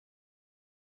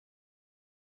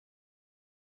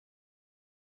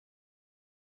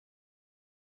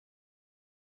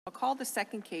call the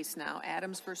second case now,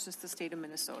 Adams versus the State of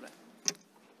Minnesota.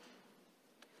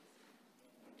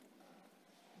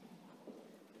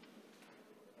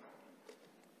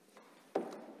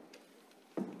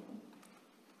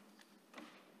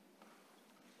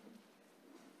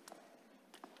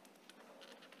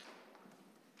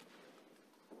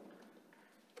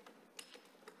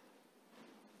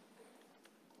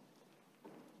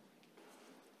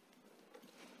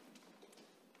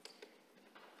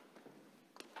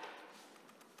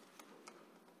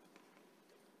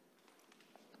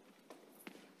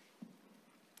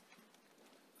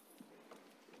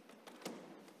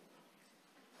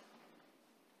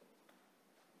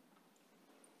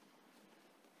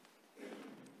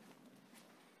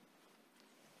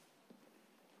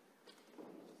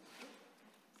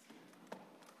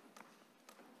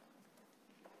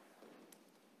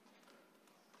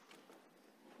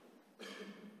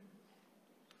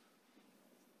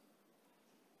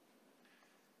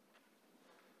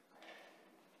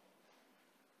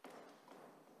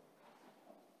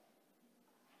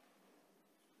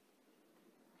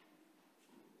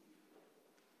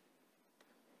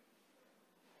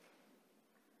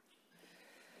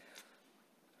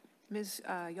 Ms.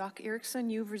 Yock-Erickson,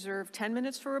 you've reserved 10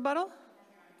 minutes for rebuttal.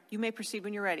 You may proceed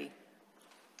when you're ready.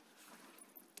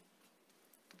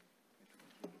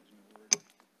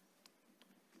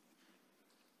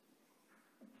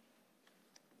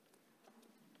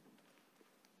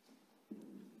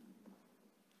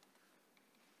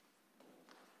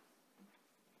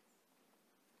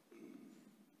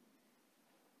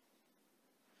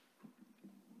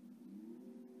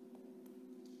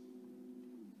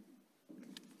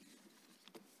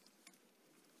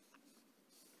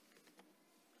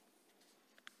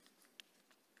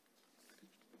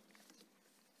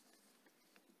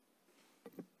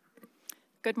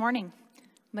 Good morning.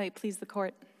 May it please the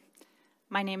court.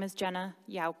 My name is Jenna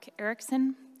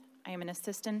Yock-Erickson. I am an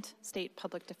assistant state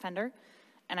public defender,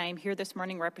 and I am here this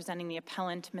morning representing the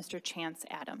appellant, Mr. Chance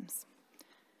Adams.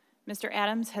 Mr.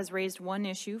 Adams has raised one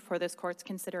issue for this court's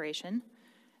consideration.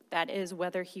 That is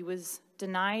whether he was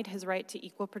denied his right to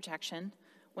equal protection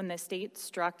when the state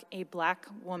struck a black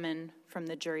woman from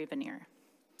the jury veneer.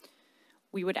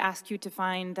 We would ask you to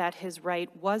find that his right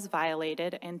was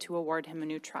violated and to award him a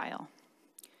new trial.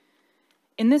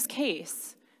 In this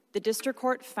case, the district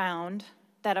court found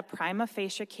that a prima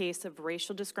facie case of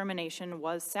racial discrimination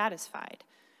was satisfied.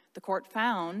 The court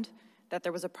found that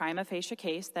there was a prima facie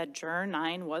case that Juror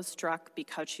 9 was struck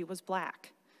because she was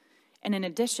black. And in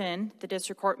addition, the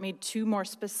district court made two more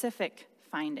specific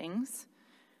findings,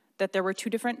 that there were two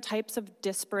different types of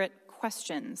disparate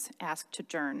questions asked to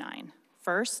Juror 9.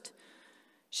 First,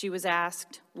 she was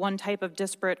asked one type of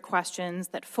disparate questions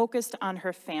that focused on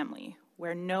her family,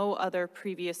 where no other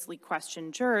previously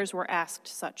questioned jurors were asked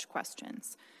such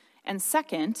questions. And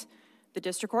second, the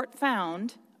district court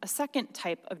found a second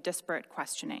type of disparate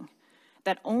questioning,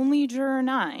 that only Juror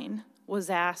 9 was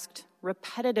asked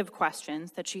repetitive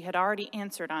questions that she had already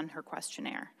answered on her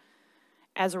questionnaire.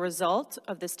 As a result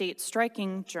of the state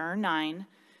striking Juror 9,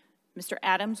 Mr.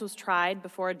 Adams was tried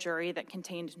before a jury that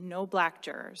contained no black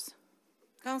jurors.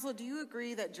 Counsel, do you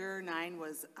agree that Juror 9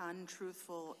 was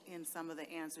untruthful in some of the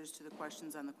answers to the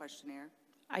questions on the questionnaire?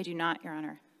 I do not, Your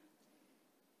Honor.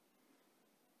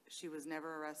 She was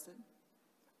never arrested?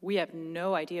 We have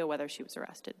no idea whether she was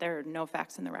arrested. There are no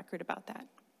facts in the record about that.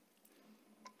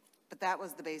 But that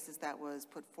was the basis that was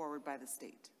put forward by the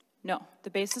state? No,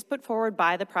 the basis put forward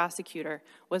by the prosecutor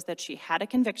was that she had a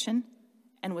conviction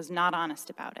and was not honest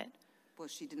about it. Well,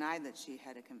 she denied that she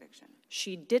had a conviction.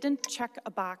 She didn't check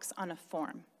a box on a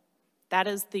form. That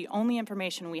is the only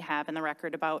information we have in the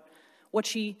record about what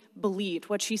she believed,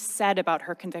 what she said about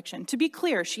her conviction. To be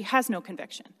clear, she has no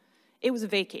conviction. It was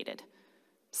vacated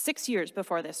 6 years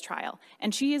before this trial,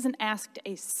 and she isn't asked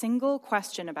a single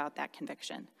question about that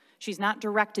conviction. She's not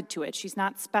directed to it. She's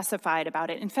not specified about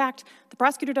it. In fact, the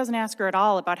prosecutor doesn't ask her at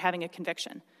all about having a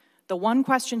conviction. The one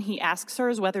question he asks her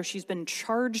is whether she's been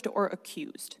charged or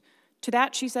accused. To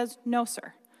that, she says, no,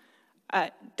 sir.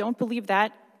 Don't believe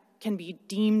that can be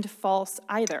deemed false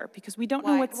either, because we don't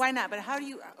know what's... Why not? But how do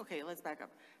you... Okay, let's back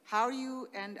up. How do you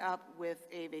end up with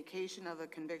a vacation of a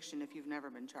conviction if you've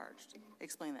never been charged?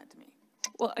 Explain that to me.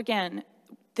 Well, again,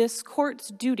 this court's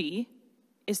duty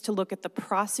is to look at the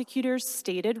prosecutor's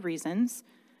stated reasons,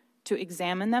 to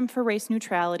examine them for race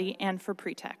neutrality and for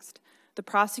pretext. The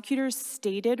prosecutor's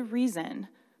stated reason,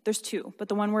 there's two, but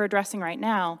the one we're addressing right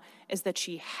now is that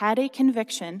she had a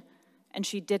conviction and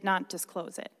she did not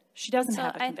disclose it. She doesn't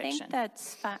have a conviction. I think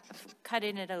that's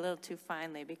cutting it a little too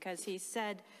finely, because he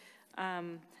said, I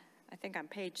think on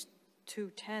page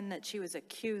A18-1485 that she was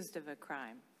accused of a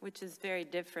crime, which is very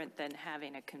different than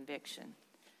having a conviction.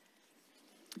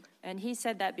 And he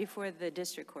said that before the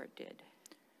district court did.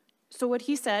 So what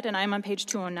he said, and I'm on page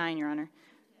 209, Your Honor.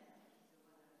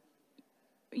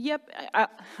 Yep,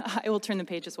 I will turn the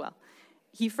page as well.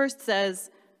 He first says,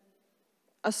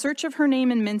 a search of her name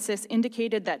in Mincis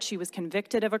indicated that she was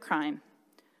convicted of a crime.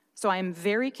 So I am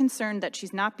very concerned that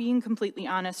she's not being completely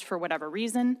honest for whatever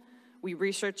reason. We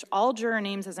researched all juror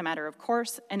names as a matter of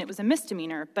course, and it was a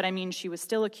misdemeanor, but I mean she was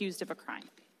still accused of a crime.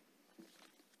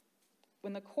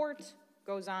 When the court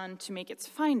goes on to make its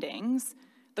findings,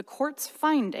 the court's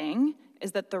finding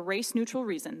is that the race-neutral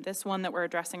reason, this one that we're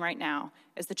addressing right now,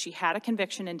 is that she had a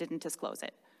conviction and didn't disclose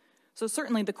it. So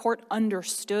certainly the court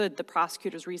understood the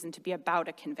prosecutor's reason to be about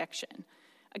a conviction.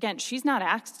 Again, she's not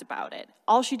asked about it.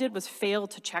 All she did was fail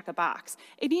to check a box.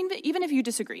 Even if you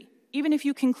disagree, even if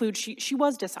you conclude she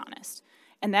was dishonest,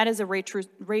 and that is a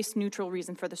race-neutral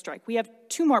reason for the strike, we have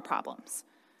two more problems.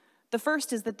 The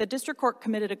first is that the district court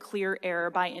committed a clear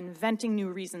error by inventing new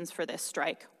reasons for this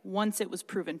strike once it was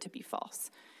proven to be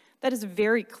false. That is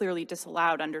very clearly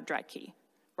disallowed under Dredke,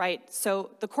 right?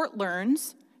 So the court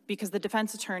learns, because the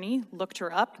defense attorney looked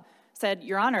her up, said,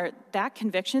 Your Honor, that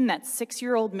conviction, that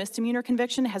 6-year-old misdemeanor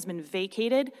conviction has been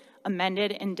vacated,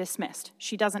 amended, and dismissed.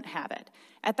 She doesn't have it.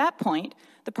 At that point,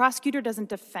 the prosecutor doesn't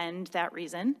defend that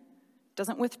reason,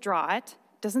 doesn't withdraw it,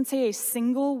 doesn't say a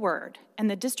single word,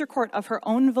 and the district court of her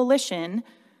own volition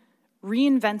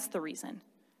reinvents the reason.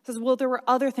 Says, well, there were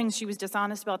other things she was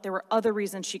dishonest about, there were other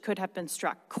reasons she could have been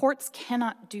struck. Courts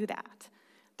cannot do that.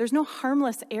 There's no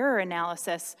harmless error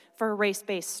analysis for a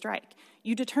race-based strike.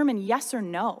 You determine yes or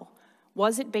no.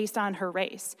 Was it based on her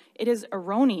race? It is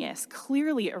erroneous,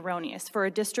 clearly erroneous, for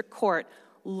a district court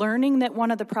learning that one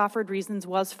of the proffered reasons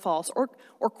was false or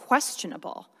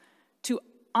questionable to,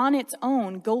 on its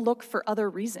own, go look for other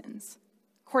reasons.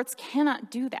 Courts cannot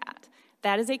do that.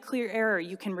 That is a clear error.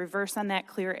 You can reverse on that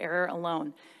clear error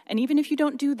alone. And even if you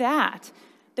don't do that,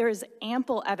 there is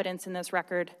ample evidence in this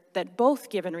record that both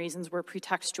given reasons were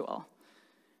pretextual.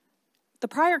 The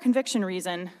prior conviction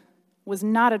reason was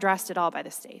not addressed at all by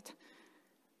the state.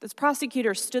 This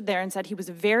prosecutor stood there and said he was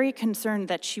very concerned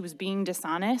that she was being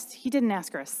dishonest. He didn't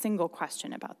ask her a single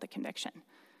question about the conviction.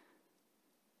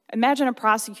 Imagine a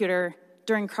prosecutor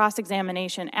during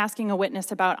cross-examination asking a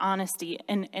witness about honesty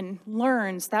and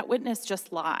learns that witness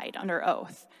just lied under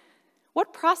oath.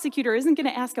 What prosecutor isn't going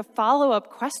to ask a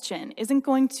follow-up question, isn't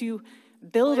going to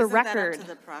build a record? Isn't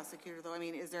that up to the prosecutor, though? I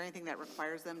mean, is there anything that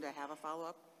requires them to have a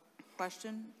follow-up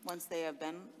question once they have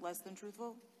been less than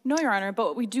truthful? No, Your Honor, but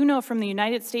what we do know from the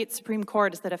United States Supreme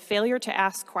Court is that a failure to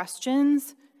ask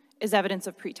questions is evidence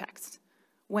of pretext.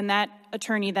 When that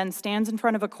attorney then stands in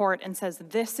front of a court and says,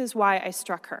 this is why I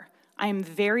struck her, I am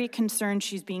very concerned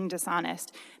she's being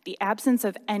dishonest. The absence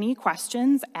of any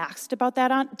questions asked about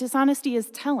that dishonesty is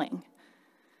telling.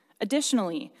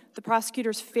 Additionally, the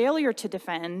prosecutor's failure to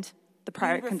defend the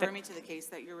prior conviction. Can you refer me to the case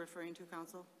that you're referring to,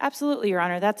 counsel? Absolutely, Your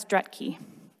Honor. That's Dredke.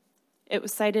 It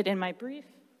was cited in my brief.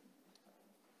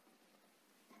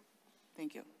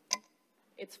 Thank you.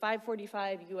 It's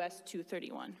 545 U.S.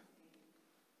 231.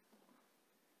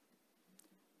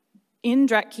 In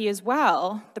Dredke as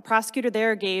well, the prosecutor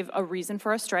there gave a reason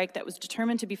for a strike that was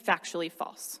determined to be factually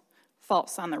false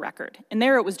on the record. And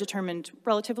there it was determined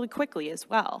relatively quickly as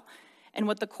well. And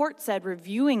what the court said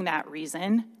reviewing that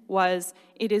reason was,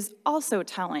 it is also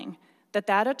telling that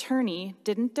that attorney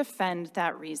didn't defend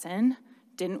that reason,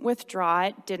 didn't withdraw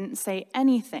it, didn't say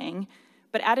anything,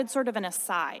 but added sort of an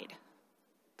aside.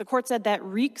 The court said that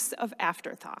reeks of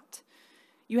afterthought.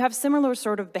 You have similar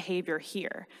sort of behavior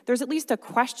here. There's at least a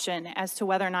question as to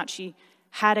whether or not she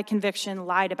had a conviction,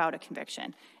 lied about a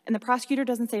conviction. And the prosecutor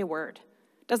doesn't say a word.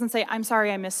 Doesn't say, I'm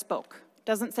sorry, I misspoke.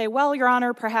 Doesn't say, well, Your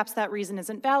Honor, perhaps that reason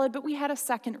isn't valid, but we had a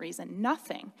second reason.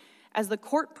 Nothing. As the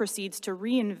court proceeds to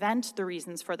reinvent the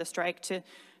reasons for the strike, to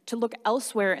look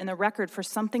elsewhere in the record for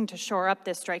something to shore up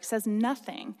this strike, says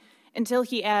nothing until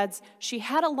he adds, she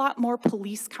had a lot more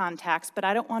police contacts, but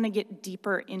I don't want to get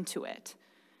deeper into it.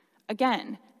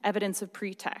 Again, evidence of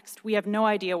pretext. We have no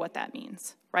idea what that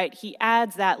means, right? He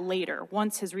adds that later,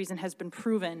 once his reason has been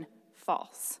proven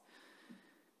false.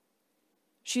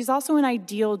 She's also an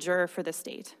ideal juror for the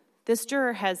state. This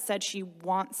juror has said she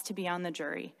wants to be on the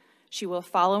jury. She will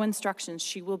follow instructions.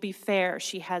 She will be fair.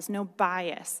 She has no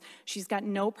bias. She's got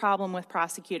no problem with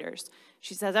prosecutors.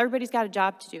 She says, everybody's got a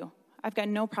job to do. I've got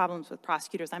no problems with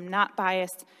prosecutors. I'm not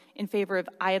biased in favor of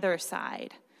either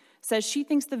side. Says she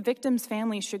thinks the victim's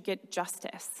family should get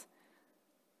justice.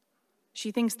 She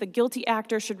thinks the guilty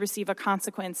actor should receive a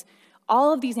consequence.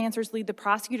 All of these answers lead the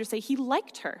prosecutor to say he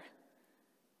liked her.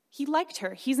 He liked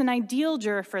her. He's an ideal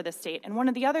juror for the state. And one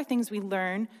of the other things we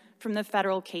learn from the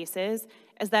federal cases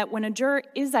is that when a juror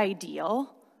is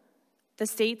ideal, the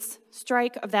state's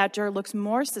strike of that juror looks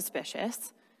more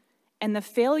suspicious, and the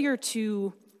failure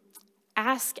to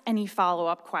ask any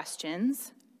follow-up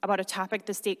questions about a topic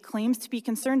the state claims to be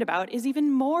concerned about is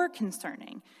even more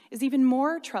concerning, is even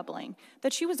more troubling,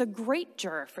 that she was a great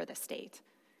juror for the state.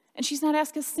 And she's not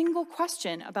asked a single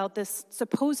question about this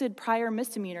supposed prior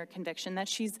misdemeanor conviction that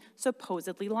she's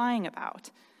supposedly lying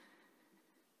about.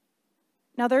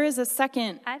 Now, there is a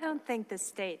second. I don't think the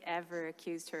state ever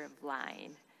accused her of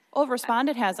lying. Oh,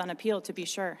 respondent has on appeal, to be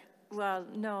sure. Well,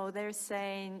 no, they're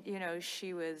saying,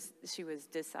 she was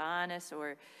dishonest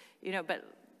or, but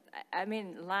I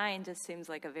mean, lying just seems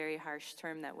like a very harsh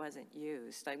term that wasn't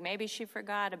used. Like maybe she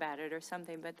forgot about it or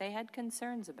something, but they had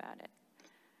concerns about it.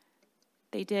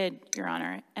 They did, Your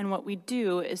Honor. And what we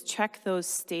do is check those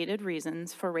stated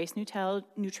reasons for race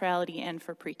neutrality and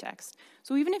for pretext.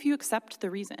 So even if you accept the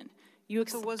reason,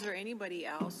 So was there anybody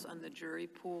else on the jury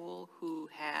pool who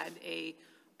had a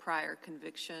prior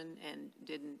conviction and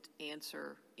didn't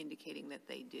answer indicating that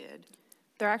they did?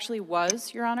 There actually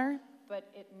was, Your Honor,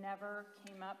 but it never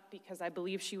came up because I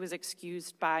believe she was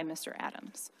excused by Mr.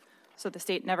 Adams. So the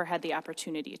state never had the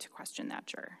opportunity to question that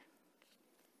juror.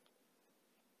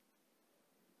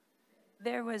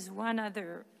 There was one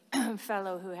other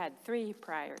fellow who had 3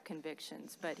 prior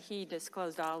convictions, but he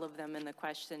disclosed all of them in the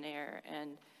questionnaire,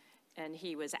 and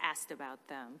he was asked about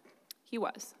them. He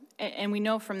was. And we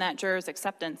know from that juror's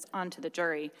acceptance onto the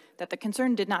jury that the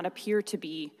concern did not appear to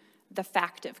be the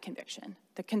fact of conviction.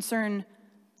 The concern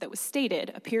that was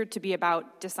stated appeared to be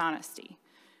about dishonesty.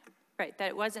 Right, that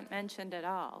it wasn't mentioned at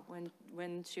all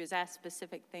when she was asked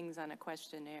specific things on a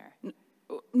questionnaire.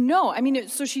 No, I mean,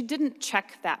 so she didn't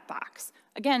check that box.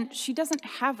 Again, she doesn't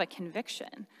have a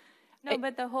conviction. No,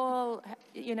 but the whole,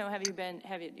 have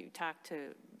you talked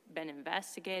to, been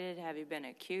investigated? Have you been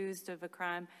accused of a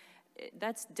crime?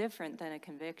 That's different than a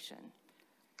conviction.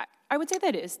 I would say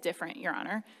that is different, Your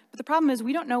Honor. But the problem is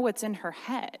we don't know what's in her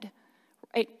head.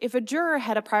 Right? If a juror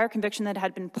had a prior conviction that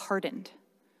had been pardoned,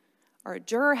 or a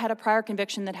juror had a prior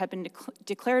conviction that had been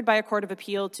declared by a court of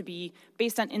appeal to be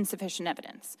based on insufficient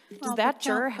evidence, does that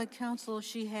juror... But counsel,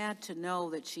 she had to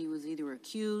know that she was either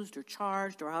accused or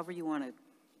charged, or however you want to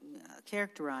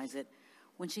characterize it,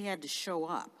 when she had to show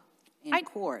up in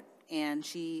court. And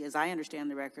she, as I understand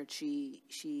the record, she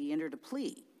entered a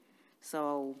plea.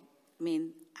 So, I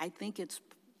mean, I think it's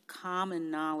common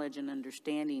knowledge and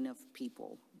understanding of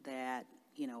people that,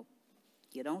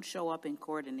 you don't show up in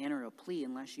court and enter a plea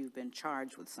unless you've been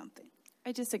charged with something.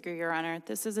 I disagree, Your Honor.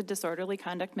 This is a disorderly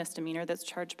conduct misdemeanor that's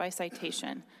charged by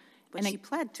citation. But she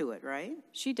pled to it, right?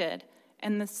 She did.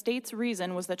 And the state's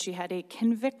reason was that she had a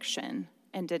conviction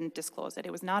and didn't disclose it.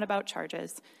 It was not about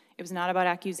charges. It was not about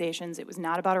accusations. It was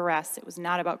not about arrests. It was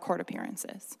not about court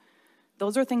appearances.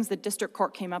 Those are things the district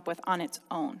court came up with on its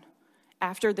own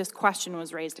after this question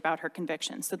was raised about her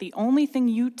conviction. So the only thing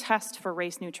you test for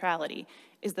race neutrality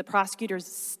is the prosecutor's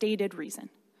stated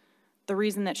reason, the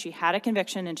reason that she had a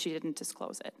conviction and she didn't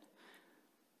disclose it.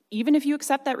 Even if you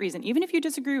accept that reason, even if you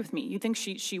disagree with me, you think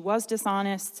she was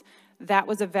dishonest, that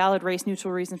was a valid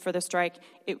race-neutral reason for the strike,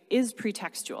 it is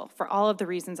pretextual for all of the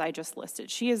reasons I just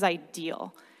listed. She is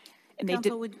ideal. And they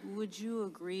Counsel, would you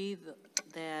agree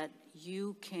that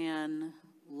you can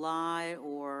lie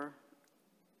or,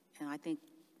 and I think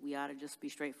we ought to just be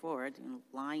straightforward,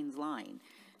 lying's lying,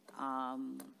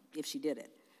 if she did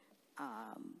it.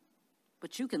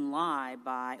 But you can lie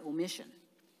by omission.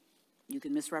 You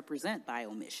can misrepresent by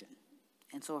omission.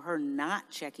 And so her not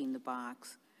checking the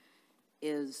box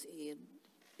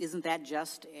isn't that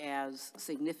just as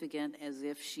significant as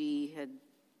if she had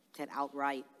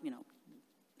outright,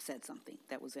 said something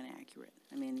that was inaccurate?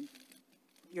 I mean,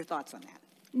 your thoughts on that?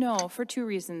 No, for 2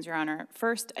 reasons, Your Honor.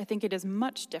 First, I think it is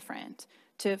much different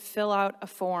to fill out a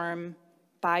form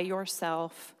by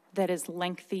yourself that is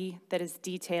lengthy, that is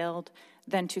detailed,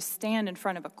 than to stand in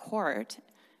front of a court,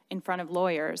 in front of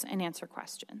lawyers, and answer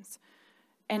questions.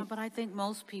 And, but I think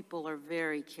most people are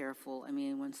very careful. I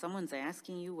mean, when someone's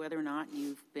asking you whether or not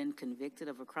you've been convicted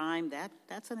of a crime,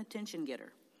 that's an attention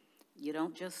getter. You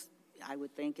don't just, I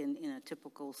would think, in a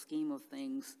typical scheme of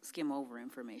things, skim over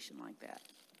information like that.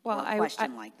 Well, or a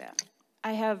question like that.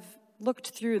 I have looked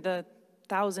through the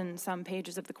 1,000-some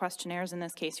pages of the questionnaires in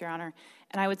this case, Your Honor,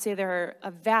 and I would say there are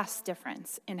a vast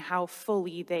difference in how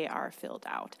fully they are filled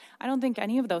out. I don't think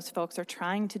any of those folks are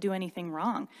trying to do anything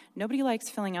wrong. Nobody likes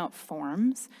filling out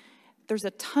forms. There's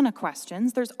a ton of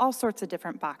questions. There's all sorts of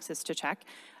different boxes to check.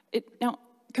 Now,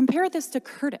 compare this to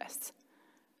Curtis.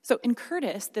 So in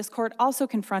Curtis, this court also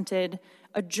confronted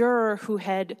a juror who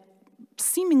had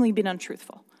seemingly been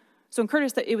untruthful. So in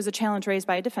Curtis, it was a challenge raised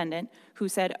by a defendant who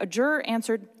said, a juror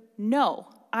answered, "No,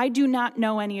 I do not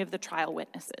know any of the trial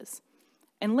witnesses."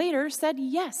 And later said,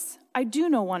 "Yes, I do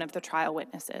know one of the trial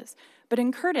witnesses." But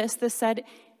in Curtis,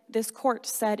 this court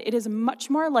said it is much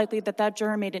more likely that that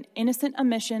juror made an innocent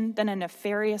omission than a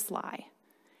nefarious lie.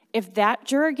 If that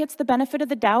juror gets the benefit of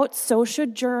the doubt, so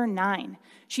should juror 9.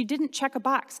 She didn't check a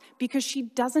box because she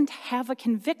doesn't have a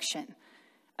conviction.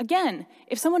 Again,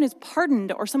 if someone is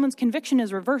pardoned or someone's conviction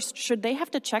is reversed, should they have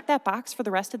to check that box for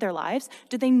the rest of their lives?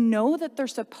 Do they know that they're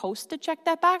supposed to check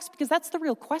that box? Because that's the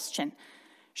real question.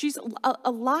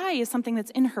 A lie is something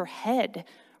that's in her head,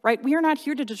 right? We are not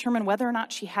here to determine whether or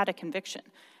not she had a conviction.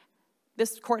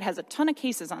 This court has a ton of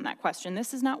cases on that question.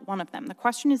 This is not one of them. The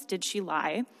question is, did she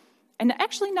lie? And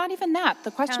actually, not even that. The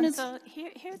question Counsel,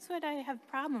 here's what I have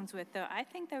problems with, though. I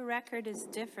think the record is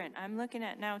different. I'm looking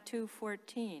at now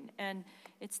 214, and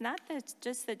it's not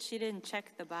just that she didn't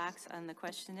check the box on the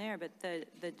questionnaire, but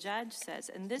the judge says,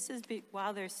 and this is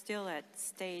while they're still at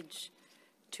stage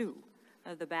 2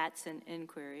 of the Batson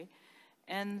inquiry,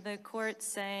 and the court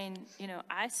saying,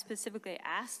 I specifically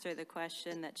asked her the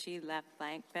question that she left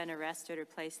blank, been arrested or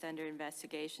placed under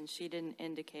investigation. She didn't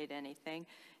indicate anything.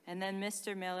 And then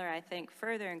Mr. Miller, I think,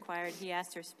 further inquired. He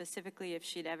asked her specifically if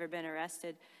she'd ever been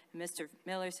arrested. And Mr.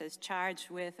 Miller says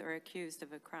charged with or accused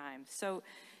of a crime. So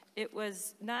it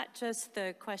was not just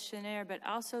the questionnaire, but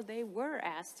also they were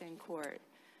asked in court.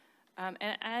 And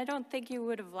I don't think you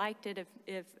would have liked it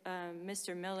if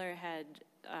Mr. Miller had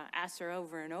asked her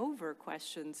over and over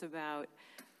questions about,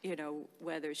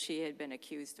 whether she had been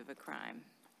accused of a crime.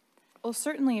 Well,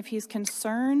 certainly if he's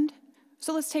concerned,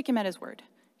 so let's take him at his word.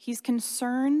 He's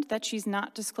concerned that she's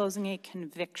not disclosing a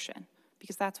conviction,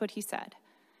 because that's what he said.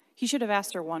 He should have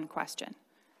asked her one question.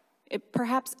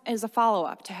 Perhaps as a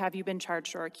follow-up to have you been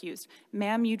charged or accused.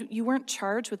 Ma'am, you weren't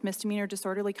charged with misdemeanor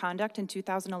disorderly conduct in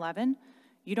 2011.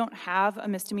 You don't have a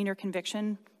misdemeanor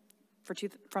conviction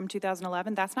from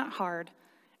 2011. That's not hard,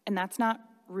 and that's not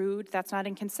rude. That's not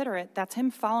inconsiderate. That's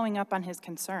him following up on his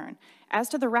concern. As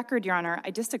to the record, Your Honor, I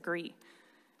disagree.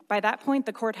 By that point,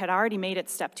 the court had already made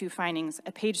its Step 2 findings.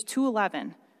 At page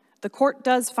 211, the court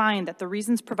does find that the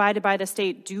reasons provided by the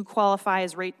state do qualify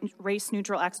as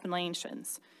race-neutral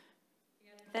explanations.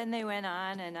 Then they went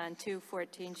on, and on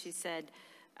 214, she said,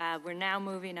 we're now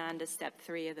moving on to Step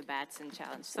 3 of the Batson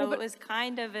challenge. So it was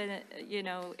kind of,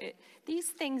 these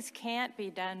things can't be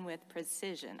done with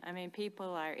precision. I mean,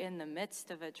 people are in the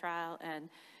midst of a trial, and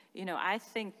I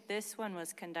think this one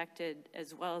was conducted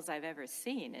as well as I've ever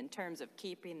seen in terms of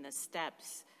keeping the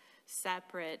steps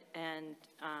separate and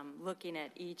looking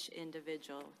at each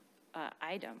individual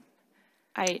item.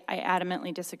 I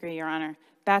adamantly disagree, Your Honor.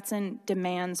 Batson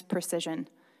demands precision,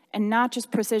 and not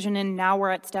just precision in now we're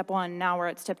at Step 1, now we're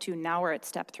at Step 2, now we're at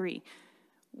Step 3.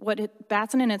 What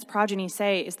Batson and its progeny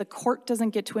say is the court doesn't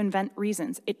get to invent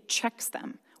reasons. It checks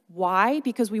them. Why?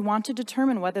 Because we want to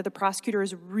determine whether the prosecutor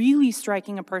is really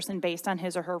striking a person based on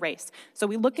his or her race. So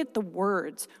we look at the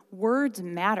words. Words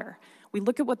matter. We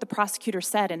look at what the prosecutor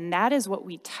said, and that is what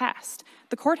we test.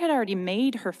 The court had already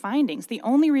made her findings. The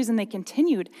only reason they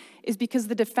continued is because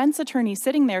the defense attorney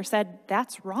sitting there said,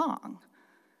 that's wrong.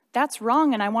 That's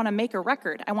wrong, and I want to make a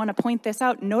record. I want to point this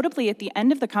out. Notably, at the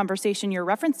end of the conversation you're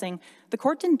referencing, the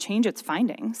court didn't change its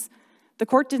findings. The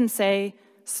court didn't say,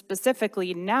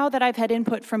 specifically, now that I've had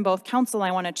input from both counsel,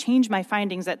 I want to change my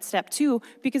findings at Step 2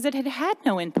 because it had had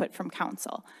no input from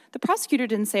counsel. The prosecutor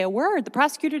didn't say a word. The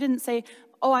prosecutor didn't say,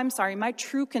 oh, I'm sorry, my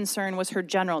true concern was her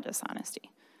general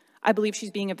dishonesty. I believe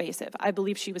she's being evasive. I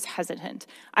believe she was hesitant.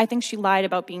 I think she lied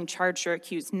about being charged or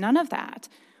accused. None of that.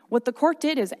 What the court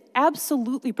did is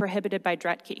absolutely prohibited by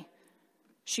Dretke.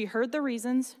 She heard the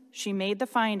reasons. She made the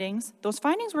findings. Those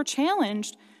findings were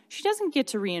challenged. She doesn't get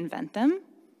to reinvent them.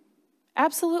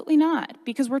 Absolutely not,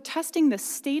 because we're testing the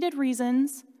stated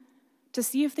reasons to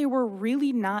see if they were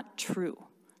really not true,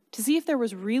 to see if there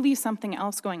was really something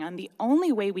else going on. The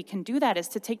only way we can do that is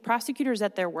to take prosecutors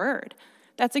at their word.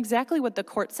 That's exactly what the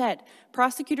court said.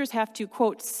 Prosecutors have to,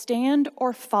 quote, stand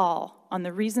or fall on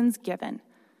the reasons given.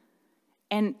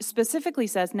 And specifically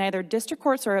says neither district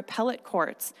courts or appellate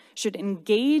courts should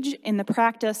engage in the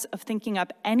practice of thinking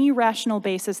up any rational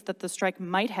basis that the strike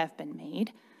might have been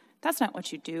made. That's not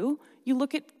what you do. You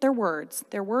look at their words.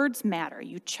 Their words matter.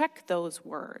 You check those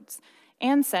words.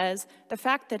 And says the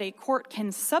fact that a court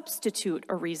can substitute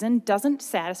a reason doesn't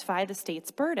satisfy the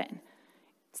state's burden.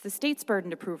 It's the state's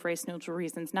burden to prove race-neutral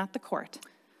reasons, not the court.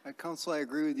 Counsel, I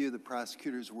agree with you. The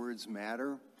prosecutor's words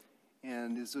matter.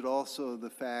 And is it also the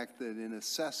fact that in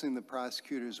assessing the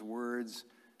prosecutor's words,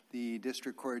 the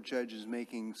district court judge is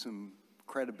making some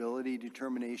credibility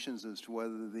determinations as to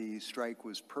whether the strike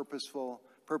was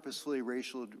purposefully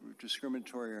racial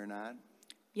discriminatory or not?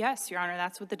 Yes, Your Honor,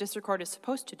 that's what the district court is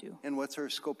supposed to do. And what's our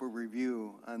scope of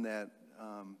review on that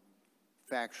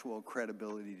factual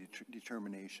credibility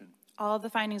determination? All of the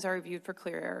findings are reviewed for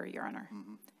clear error, Your Honor.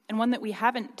 And one that we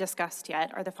haven't discussed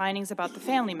yet are the findings about the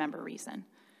family member reason.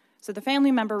 So the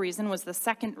family member reason was the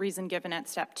second reason given at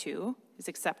step 2, is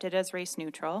accepted as race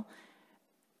neutral,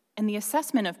 and the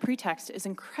assessment of pretext is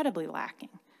incredibly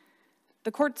lacking.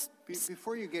 The court's...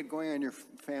 Before you get going on your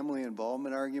family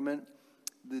involvement argument,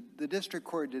 the district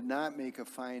court did not make a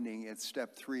finding at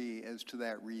step 3 as to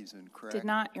that reason, correct? Did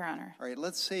not, Your Honor. All right,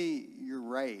 let's say you're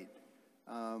right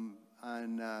on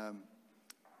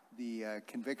the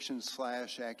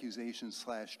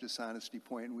conviction/accusation/dishonesty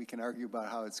point, and we can argue about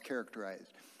how it's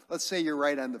characterized. Let's say you're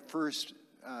right on the first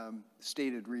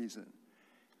stated reason.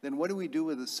 Then what do we do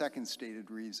with the second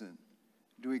stated reason?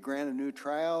 Do we grant a new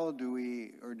trial, or do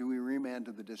we remand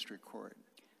to the district court?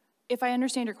 If I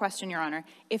understand your question, Your Honor,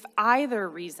 if either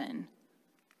reason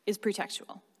is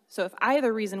pretextual, so if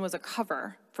either reason was a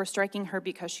cover for striking her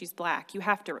because she's black, you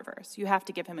have to reverse. You have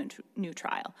to give him a new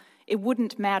trial. It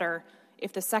wouldn't matter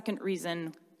if the second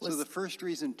reason was... So the first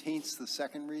reason taints the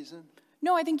second reason?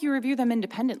 No, I think you review them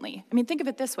independently. I mean, think of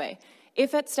it this way.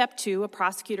 If at step 2, a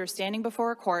prosecutor standing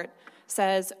before a court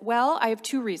says, well, I have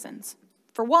 2 reasons.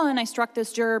 For one, I struck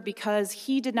this juror because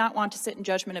he did not want to sit in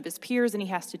judgment of his peers, and he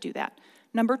has to do that.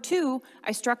 Number 2,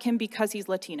 I struck him because he's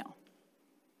Latino.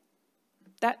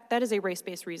 That is a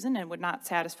race-based reason and would not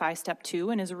satisfy step 2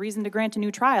 and is a reason to grant a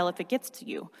new trial if it gets to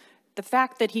you. The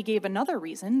fact that he gave another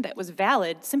reason that was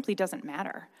valid simply doesn't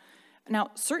matter.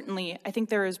 Now, certainly, I think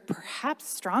there is perhaps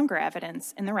stronger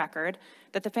evidence in the record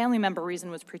that the family member reason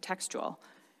was pretextual.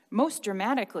 Most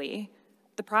dramatically,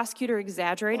 the prosecutor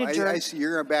exaggerated... I see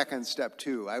you're back on step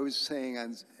 2. I was saying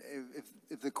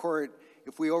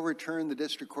if we overturn the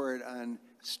district court on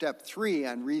step 3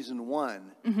 on reason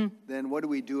 1, then what do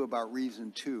we do about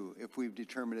reason 2 if we've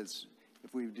determined it's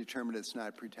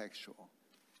not pretextual?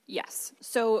 Yes.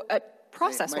 So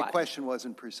process-wise... My question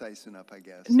wasn't precise enough, I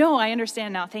guess. No, I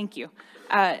understand now. Thank you.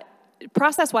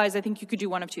 Process-wise, I think you could do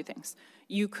one of 2 things.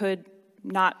 You could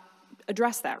not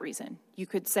address that reason. You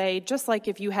could say, just like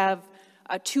if you have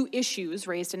 2 issues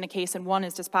raised in a case and one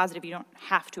is dispositive, you don't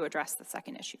have to address the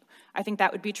second issue. I think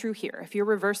that would be true here. If you're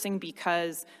reversing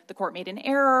because the court made an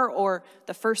error or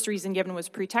the first reason given was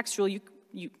pretextual,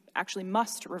 you actually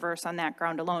must reverse on that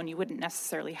ground alone. You wouldn't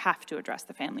necessarily have to address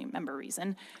the family member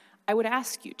reason. I would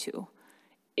ask you to.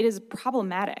 It is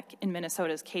problematic in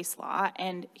Minnesota's case law.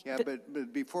 And yeah,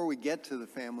 but before we get to the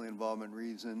family involvement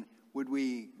reason, would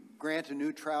we grant a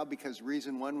new trial because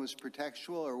reason 1 was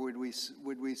pretextual, or would we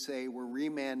say we're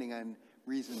remanding on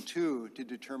reason 2 to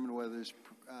determine whether there's,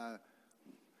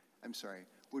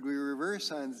 would we reverse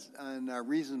on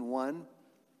reason 1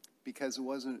 because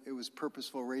it was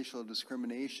purposeful racial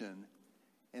discrimination,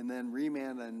 and then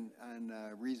remand on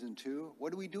reason 2?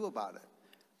 What do we do about it?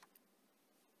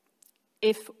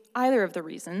 If either of the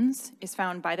reasons is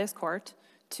found by this court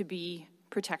to be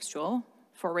pretextual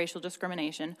for racial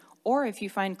discrimination, or if you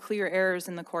find clear errors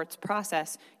in the court's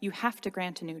process, you have to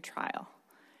grant a new trial.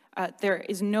 There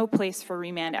is no place for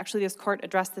remand. Actually, this court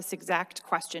addressed this exact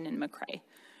question in McCrae.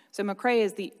 So McCrae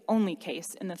is the only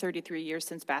case in the 33 years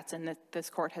since Batson that this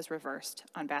court has reversed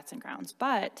on Batson grounds.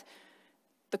 But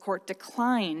the court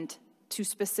declined to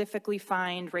specifically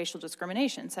find racial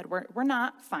discrimination, said we're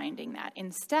not finding that.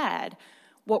 Instead,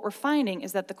 what we're finding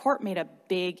is that the court made a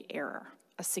big error,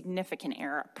 a significant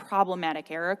error, a problematic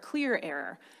error, a clear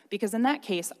error, because in that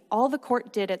case, all the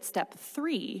court did at step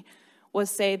 3 was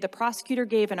say the prosecutor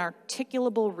gave an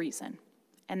articulable reason,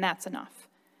 and that's enough.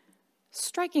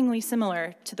 Strikingly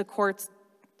similar to the court's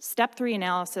step 3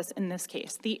 analysis in this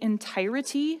case. The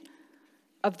entirety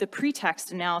of the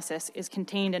pretext analysis is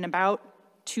contained in about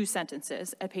 2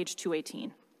 sentences at page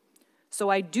 218. So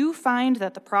I do find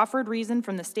that the proffered reason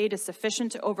from the state is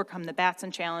sufficient to overcome the Batson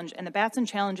challenge, and the Batson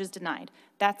challenge is denied.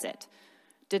 That's it.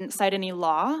 Didn't cite any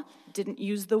law, didn't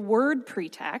use the word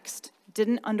pretext,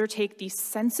 didn't undertake the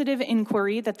sensitive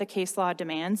inquiry that the case law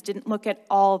demands, didn't look at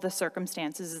all the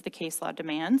circumstances as the case law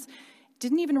demands,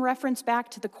 didn't even reference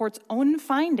back to the court's own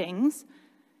findings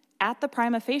at the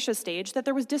prima facie stage that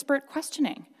there was disparate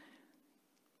questioning.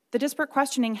 The disparate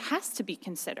questioning has to be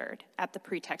considered at the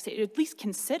pretext stage, at least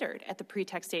considered at the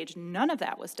pretext stage. None of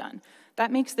that was done. That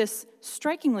makes this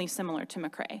strikingly similar to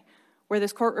McCrae, where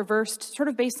this court reversed sort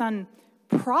of based on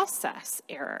process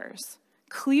errors,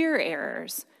 clear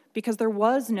errors, because there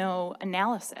was no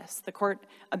analysis. The court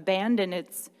abandoned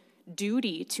its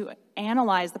duty to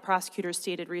analyze the prosecutor's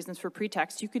stated reasons for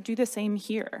pretext, you could do the same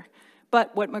here.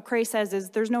 But what McCrae says is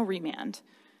there's no remand.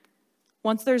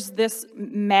 Once there's this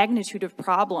magnitude of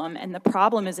problem, and the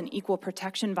problem is an equal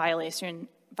protection violation,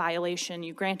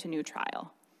 you grant a new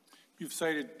trial. You've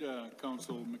cited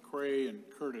Counsel McCrae and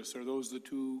Curtis. Are those the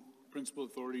two principal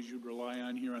authorities you'd rely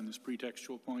on here on this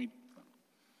pretextual point?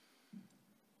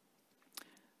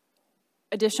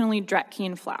 Additionally, Dretke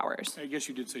and Flowers. I guess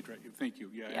you did say Dretke. Thank you.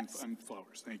 Yeah, Yes. and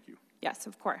Flowers. Thank you. Yes,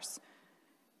 of course.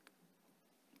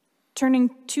 Turning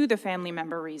to the family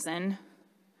member reason,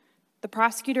 the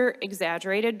prosecutor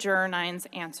exaggerated Juror 9's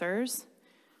answers,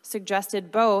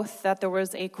 suggested both that there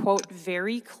was a, quote,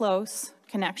 very close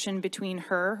connection between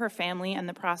her, her family, and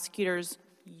the prosecutor's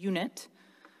unit,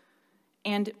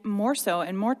 and more so,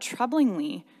 and more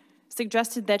troublingly,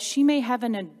 suggested that she may have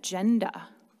an agenda.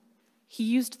 He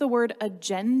used the word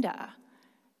agenda.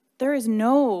 There is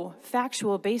no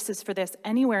factual basis for this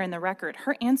anywhere in the record.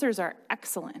 Her answers are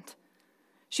excellent.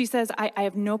 She says, I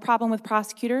have no problem with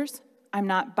prosecutors. I'm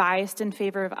not biased in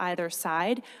favor of either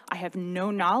side. I have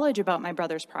no knowledge about my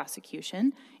brother's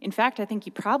prosecution. In fact, I think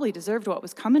he probably deserved what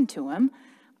was coming to him.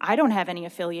 I don't have any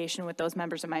affiliation with those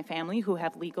members of my family who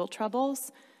have legal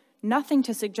troubles. Nothing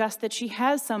to suggest that she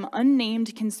has some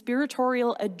unnamed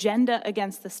conspiratorial agenda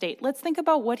against the state. Let's think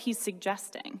about what he's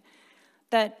suggesting.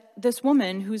 That this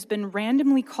woman who's been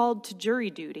randomly called to jury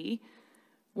duty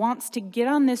wants to get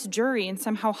on this jury and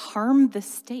somehow harm the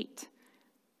state.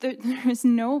 There is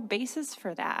no basis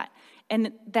for that.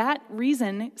 And that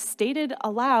reason, stated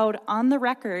aloud on the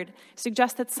record,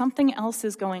 suggests that something else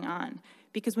is going on.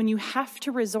 Because when you have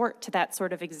to resort to that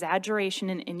sort of exaggeration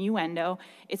and innuendo,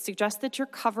 it suggests that you're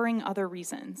covering other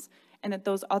reasons, and that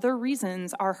those other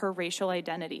reasons are her racial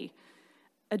identity.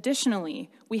 Additionally,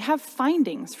 we have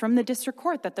findings from the district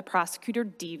court that the prosecutor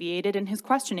deviated in his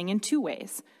questioning in two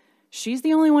ways. She's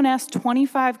the only one asked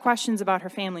 25 questions about her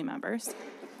family members,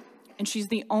 and she's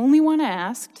the only one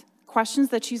asked questions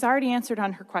that she's already answered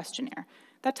on her questionnaire.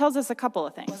 That tells us a couple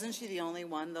of things. Wasn't she the only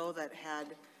one, though, that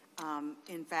had,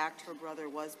 in fact, her brother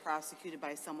was prosecuted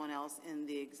by someone else in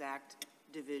the exact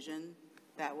division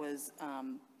that was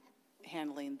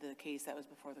handling the case that was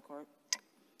before the court?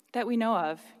 That we know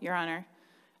of, Your Honor.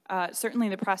 Certainly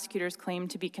the prosecutors claimed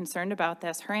to be concerned about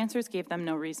this. Her answers gave them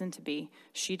no reason to be.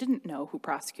 She didn't know who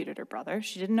prosecuted her brother.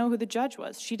 She didn't know who the judge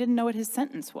was. She didn't know what his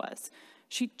sentence was.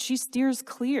 She steers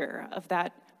clear of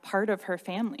that part of her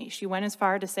family. She went as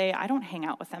far to say, I don't hang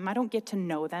out with them. I don't get to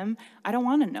know them. I don't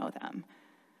want to know them.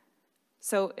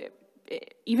 So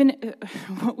even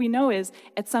what we know is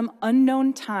at some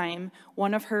unknown time,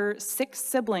 one of her 6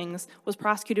 siblings was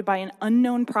prosecuted by an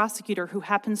unknown prosecutor who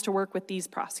happens to work with these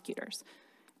prosecutors.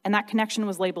 And that connection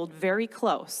was labeled very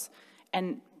close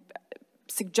and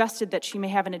suggested that she may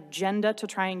have an agenda to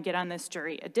try and get on this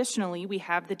jury. Additionally, we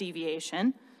have the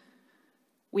deviation.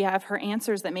 We have her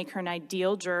answers that make her an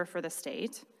ideal juror for the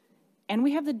state. And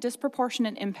we have the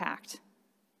disproportionate impact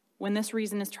when this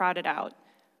reason is trotted out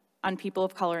on people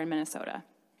of color in Minnesota.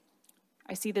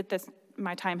 I see that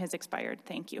my time has expired.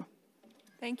 Thank you.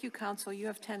 Thank you, counsel. You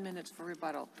have 10 minutes for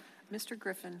rebuttal. Mr.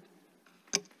 Griffin.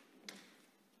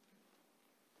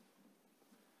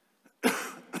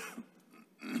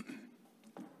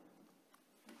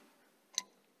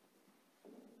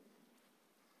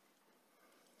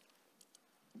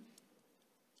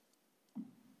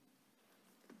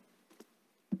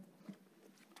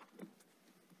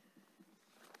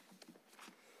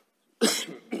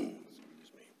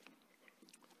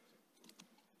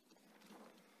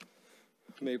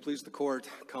 May it please the court,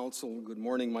 counsel, good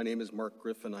morning. My name is Mark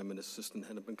Griffin. I'm an assistant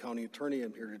Hennepin County attorney.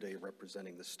 I'm here today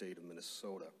representing the state of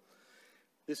Minnesota.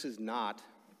 This is not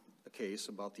a case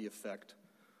about the effect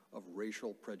of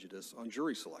racial prejudice on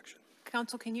jury selection.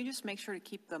 Counsel, can you just make sure to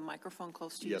keep the microphone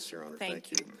close to you? Yes, Your Honor. Thank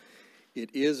you.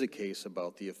 It is a case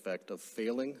about the effect of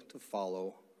failing to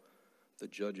follow the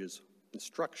judge's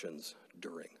instructions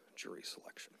during jury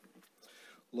selection.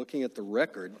 Looking at the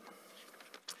record,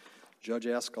 Judge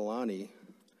Ascalani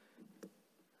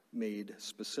made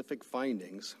specific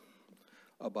findings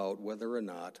about whether or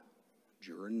not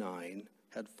Juror 9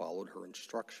 had followed her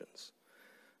instructions.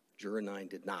 Juror 9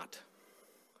 did not.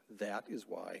 That is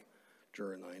why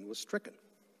Juror 9 was stricken.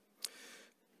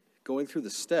 Going through the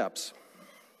steps,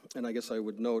 and I guess I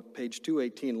would note page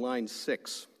 218, line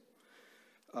 6,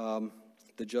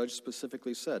 the judge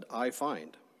specifically said, I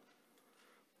find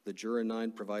that Juror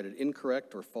 9 provided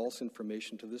incorrect or false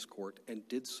information to this court and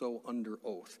did so under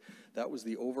oath. That was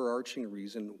the overarching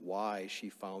reason why she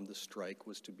found the strike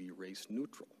was to be race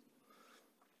neutral.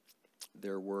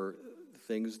 There were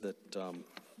things that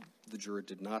the juror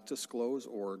did not disclose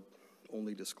or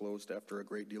only disclosed after a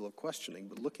great deal of questioning.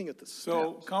 But looking at the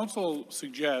So steps, counsel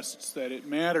suggests that it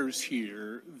matters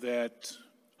here that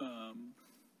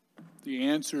the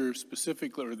answer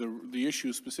specifically, or the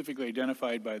issue specifically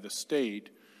identified by the state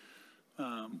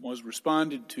was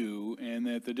responded to, and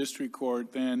that the district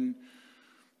court then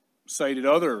cited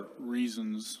other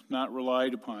reasons not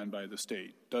relied upon by the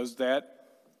state. Does that,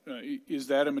 is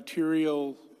that a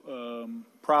material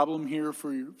problem here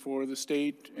for the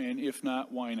state? And if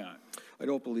not, why not? I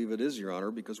don't believe it is, Your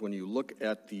Honor, because when you look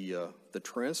at the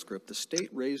transcript, the state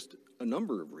raised a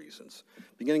number of reasons.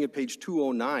 Beginning at page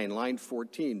 209, line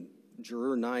 14,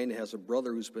 Juror 9 has a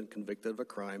brother who's been convicted of a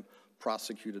crime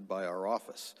prosecuted by our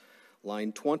office.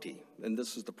 Line 20, and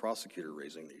this is the prosecutor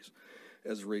raising these,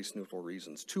 as race-neutral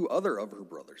reasons. 2 other of her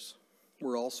brothers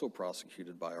were also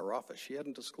prosecuted by our office. She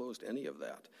hadn't disclosed any of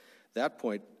that. That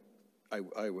point,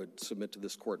 I would submit to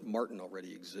this court, Martin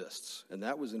already exists, and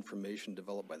that was information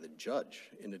developed by the judge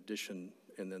in addition,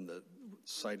 and then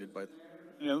cited by...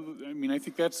 You know, I mean, I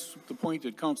think that's the point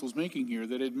that counsel's making here,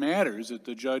 that it matters that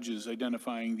the judge is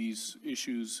identifying these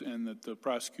issues and that the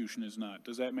prosecution is not.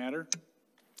 Does that matter?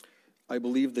 I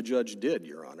believe the judge did,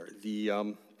 Your Honor.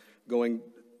 Going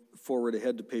forward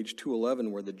ahead to page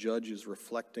 211, where the judge is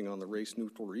reflecting on the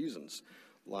race-neutral reasons,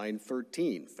 line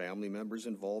 13, family members'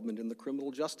 involvement in the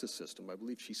criminal justice system. I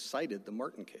believe she cited the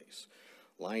Martin case.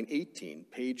 Line 18,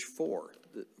 page 4,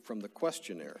 from the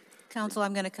questionnaire. Counsel,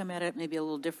 I'm going to come at it maybe a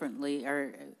little differently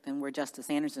than where Justice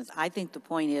Anderson's. I think the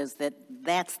point is that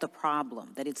that's the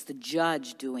problem, that it's the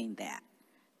judge doing that,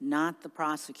 not the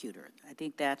prosecutor. I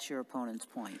think that's your opponent's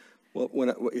point. Well,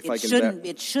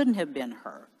 It shouldn't have been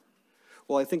her.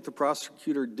 Well, I think the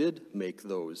prosecutor did make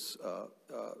those,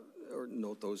 or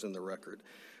note those in the record.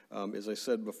 As I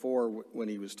said before, when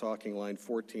he was talking line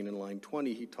 14 and line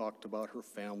 20, he talked about her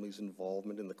family's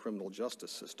involvement in the criminal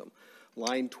justice system.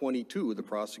 Line 22, the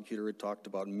prosecutor had talked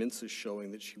about Mince's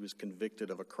showing that she was convicted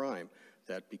of a crime.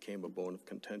 That became a bone of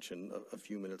contention a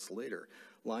few minutes later.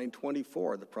 Line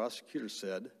 24, the prosecutor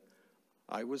said,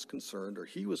 I was concerned, or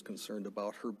he was concerned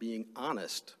about her being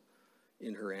honest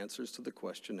in her answers to the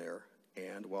questionnaire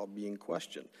and while being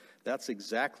questioned. That's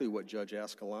exactly what Judge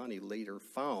Ascalani later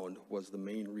found was the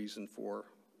main reason for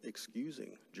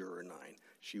excusing Juror 9.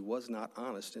 She was not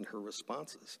honest in her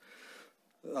responses.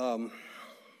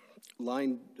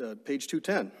 Page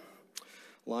 210,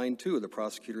 line 2, the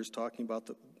prosecutor is talking about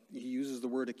he uses the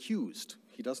word accused.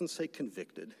 He doesn't say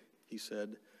convicted. He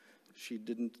said she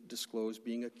didn't disclose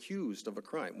being accused of a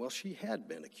crime. Well, she had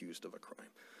been accused of a crime.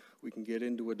 We can get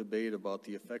into a debate about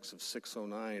the effects of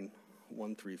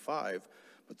 609-135,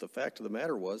 but the fact of the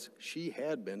matter was she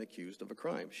had been accused of a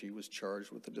crime. She was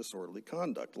charged with a disorderly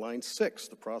conduct. Line 6,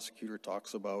 the prosecutor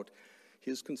talks about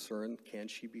his concern, can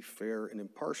she be fair and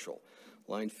impartial?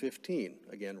 Line 15,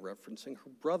 again referencing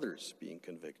her brothers being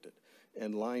convicted.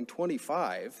 And line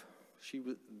 25,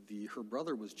 her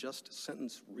brother was just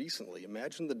sentenced recently.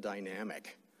 Imagine the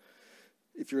dynamic.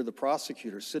 If you're the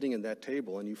prosecutor sitting at that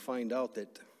table and you find out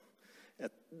that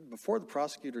before the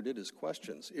prosecutor did his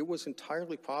questions, it was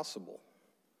entirely possible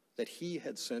that he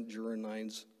had sent Juror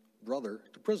 9's brother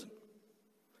to prison.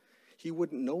 He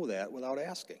wouldn't know that without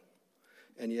asking.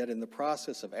 And yet in the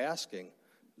process of asking,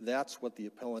 that's what the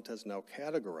appellant has now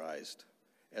categorized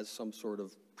as some sort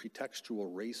of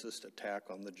pretextual racist attack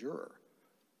on the juror.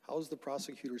 How is the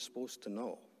prosecutor supposed to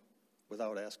know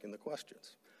without asking the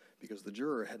questions? Because the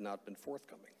juror had not been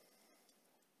forthcoming.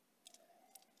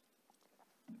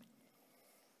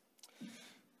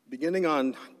 Beginning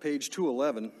on page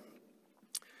 211,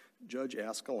 Judge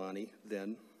Ascalani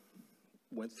then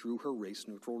went through her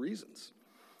race-neutral reasons.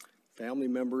 Family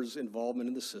members' involvement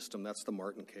in the system, that's the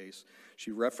Martin case.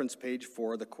 She referenced page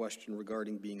 4, the question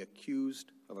regarding being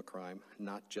accused of a crime,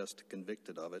 not just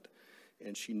convicted of it.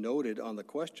 And she noted on the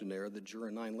questionnaire that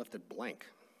Juror 9 left it blank.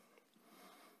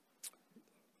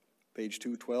 Page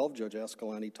 212, Judge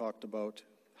Ascalani talked about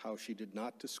how she did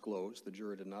not disclose, the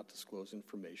juror did not disclose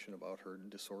information about her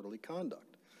disorderly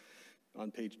conduct. On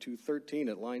page 213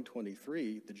 at line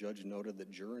 23, the judge noted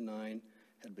that Juror 9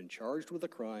 had been charged with a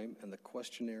crime and the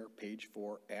questionnaire, page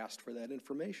 4, asked for that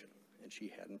information, and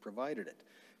she hadn't provided it.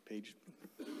 Page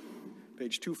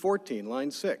 214,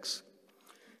 line 6,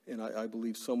 and I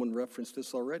believe someone referenced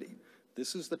this already.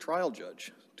 This is the trial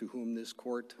judge to whom this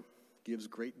court gives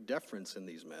great deference in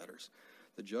these matters.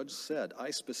 The judge said, I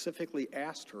specifically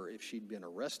asked her if she'd been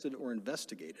arrested or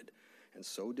investigated, and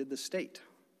so did the state.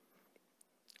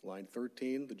 Line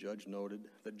 13, the judge noted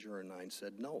that Juror 9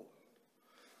 said no.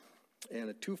 And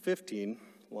at 215,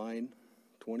 line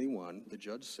 21, the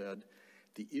judge said,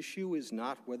 the issue is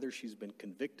not whether she's been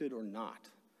convicted or not.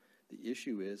 The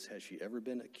issue is, has she ever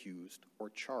been accused or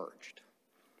charged?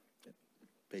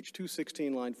 Page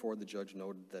 216, line 4, the judge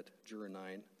noted that Juror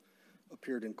 9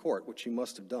 appeared in court, which she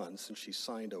must have done since she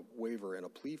signed a waiver and a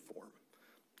plea form.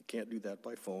 You can't do that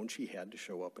by phone. She had to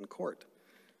show up in court.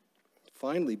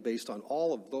 Finally, based on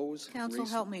all of those... Counsel,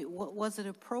 help me. Was it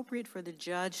appropriate for the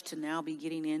judge to now be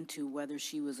getting into whether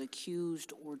she was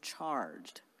accused or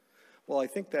charged? Well, I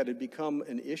think that had become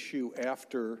an issue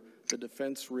after the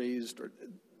defense raised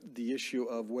the issue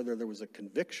of whether there was a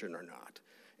conviction or not.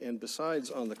 And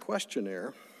besides, on the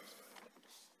questionnaire,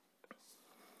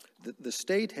 the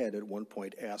state had at one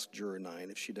point asked Juror 9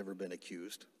 if she'd ever been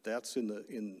accused. That's in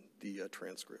the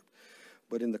transcript.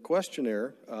 But in the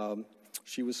questionnaire,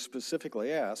 she was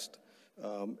specifically asked,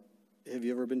 have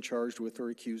you ever been charged with or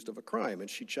accused of a crime? And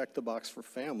she checked the box for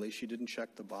family. She didn't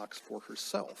check the box for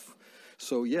herself.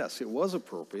 So yes, it was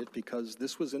appropriate because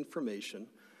this was information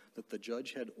that the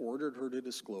judge had ordered her to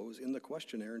disclose in the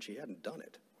questionnaire, and she hadn't done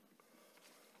it.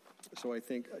 So I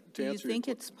think to answer your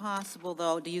question, it's possible,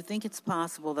 though? Do you think it's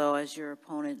possible, though, as your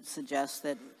opponent suggests,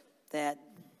 that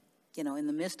you know, in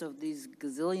the midst of these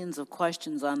gazillions of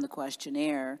questions on the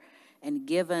questionnaire, and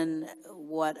given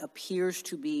what appears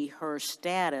to be her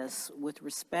status with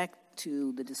respect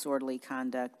to the disorderly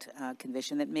conduct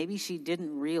conviction, that maybe she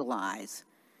didn't realize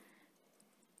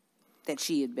that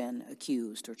she had been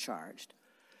accused or charged?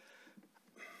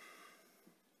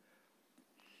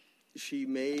 She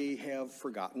may have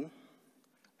forgotten.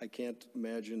 I can't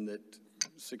imagine that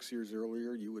 6 years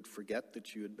earlier you would forget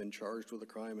that you had been charged with a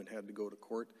crime and had to go to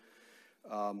court.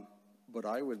 But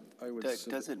I would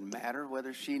Does it matter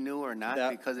whether she knew or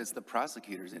not? Because it's the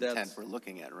prosecutor's intent we're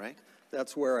looking at, right?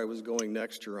 That's where I was going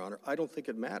next, Your Honor. I don't think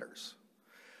it matters.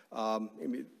 I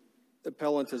mean, the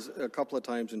appellant has a couple of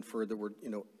times inferred that we're,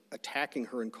 attacking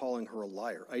her and calling her a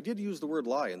liar. I did use the word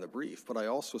lie in the brief, but I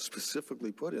also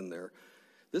specifically put in there,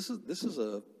 this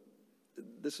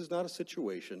is not a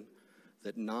situation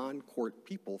that non-court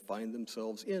people find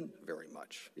themselves in very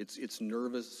much. It's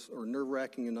nervous or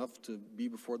nerve-wracking enough to be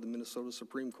before the Minnesota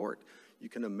Supreme Court. You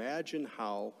can imagine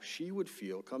how she would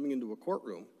feel coming into a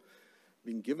courtroom,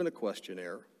 being given a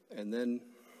questionnaire, and then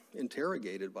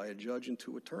interrogated by a judge and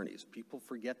two attorneys. People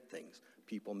forget things.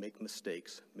 People make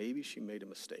mistakes. Maybe she made a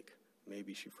mistake.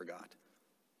 Maybe she forgot.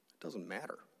 It doesn't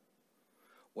matter.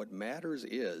 What matters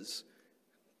is,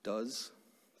 does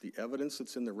the evidence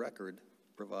that's in the record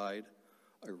provide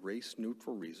a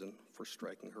race-neutral reason for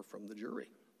striking her from the jury?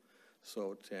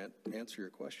 So to answer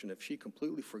your question, if she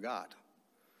completely forgot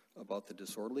about the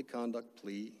disorderly conduct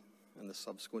plea and the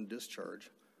subsequent discharge,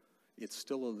 it's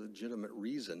still a legitimate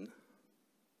reason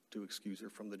to excuse her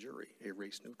from the jury, a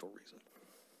race-neutral reason.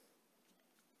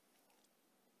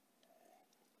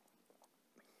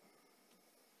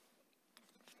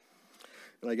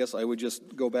 And I guess I would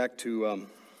just go back to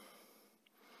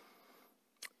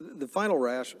the final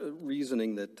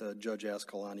reasoning that Judge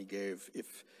Ascalani gave.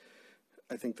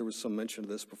 I think there was some mention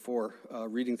of this before,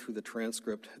 reading through the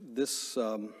transcript, this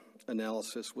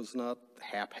analysis was not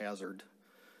haphazard,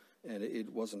 and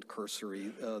it wasn't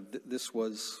cursory. This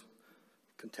was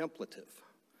contemplative.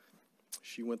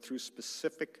 She went through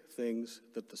specific things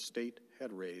that the state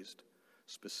had raised,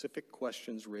 specific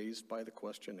questions raised by the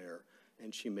questionnaire,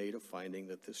 and she made a finding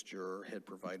that this juror had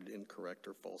provided incorrect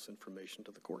or false information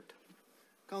to the court.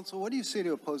 Counsel, what do you say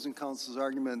to opposing counsel's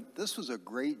argument, this was a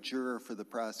great juror for the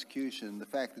prosecution, the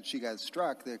fact that she got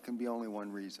struck, there can be only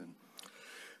one reason?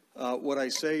 What I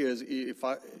say is,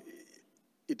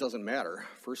 it doesn't matter,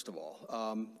 first of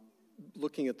all.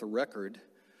 Looking at the record,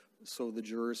 so the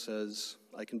juror says,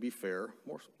 I can be fair.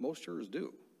 Most jurors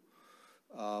do.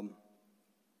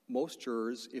 Most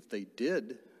jurors, if they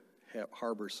did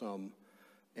harbor some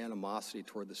animosity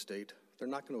toward the state, they're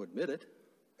not going to admit it.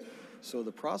 So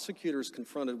the prosecutor is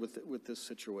confronted with this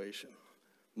situation.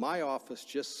 My office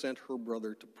just sent her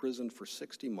brother to prison for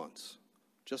 60 months,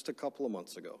 just a couple of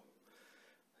months ago.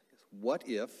 What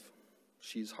if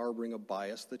she's harboring a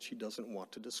bias that she doesn't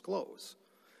want to disclose?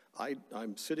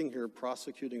 I'm sitting here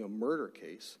prosecuting a murder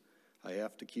case. I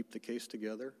have to keep the case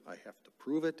together. I have to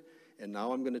prove it. And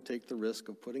now I'm going to take the risk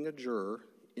of putting a juror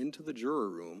into the juror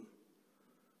room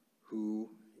who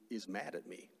is mad at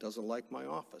me, doesn't like my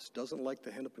office, doesn't like the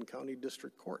Hennepin County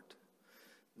District Court.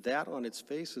 That on its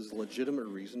face is a legitimate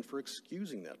reason for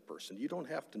excusing that person. You don't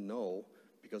have to know,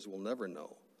 because we'll never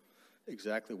know,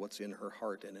 exactly what's in her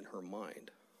heart and in her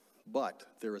mind. But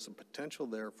there is a potential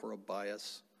there for a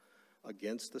bias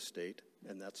against the state,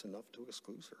 and that's enough to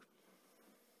excuse her.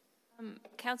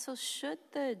 Counsel, should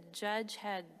the judge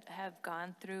have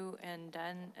gone through and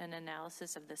done an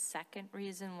analysis of the second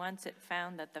reason once it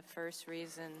found that the first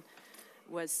reason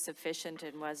was sufficient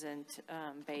and wasn't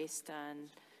based on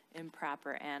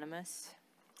improper animus?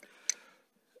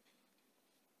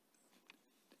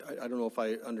 I don't know if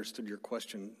I understood your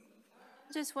question.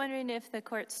 Just wondering if the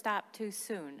court stopped too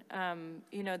soon.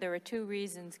 You know, there were two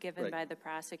reasons given by the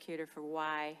prosecutor for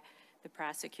why the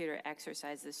prosecutor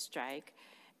exercised the strike,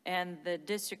 and the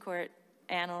district court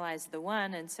analyzed the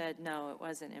one and said, no, it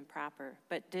wasn't improper,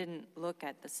 but didn't look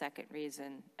at the second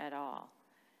reason at all.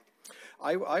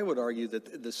 I would argue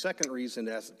that the second reason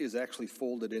is actually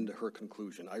folded into her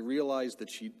conclusion. I realize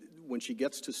that when she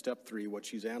gets to step 3, what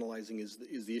she's analyzing is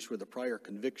the issue of the prior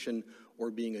conviction or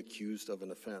being accused of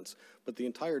an offense. But the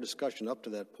entire discussion up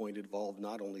to that point involved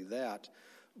not only that,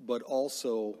 but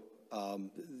also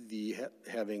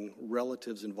having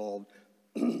relatives involved,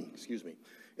 excuse me,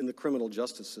 in the criminal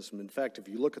justice system. In fact, if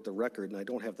you look at the record, and I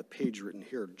don't have the page written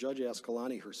here, Judge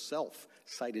Ascalani herself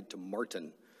cited to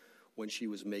Martin when she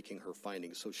was making her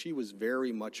findings. So she was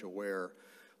very much aware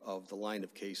of the line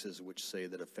of cases which say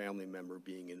that a family member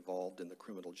being involved in the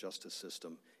criminal justice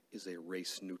system is a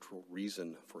race-neutral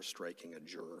reason for striking a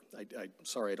juror. I'm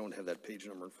sorry, I don't have that page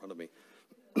number in front of me.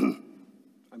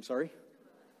 I'm sorry?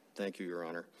 Thank you, Your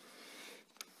Honor.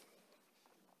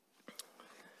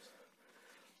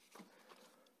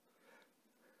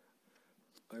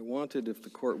 I wanted, if the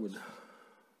court would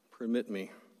permit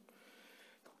me,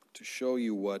 to show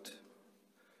you what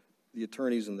the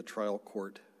attorneys in the trial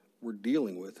court were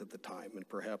dealing with at the time, and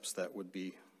perhaps that would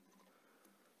be...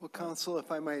 Well, counsel,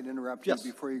 if I might interrupt Yes.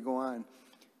 you before you go on.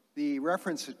 The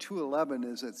reference to 211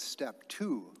 is at step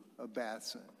 2 of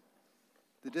Batson.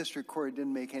 The district court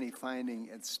didn't make any finding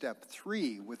at step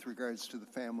 3 with regards to the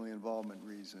family involvement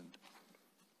reason.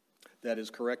 That is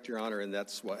correct, Your Honor, and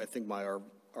that's why I think my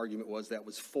argument was that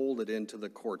was folded into the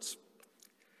court's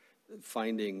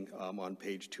finding on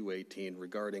page 218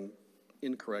 regarding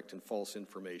incorrect and false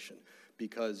information,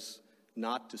 because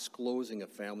not disclosing a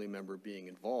family member being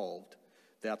involved,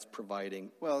 that's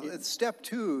providing... Well, at step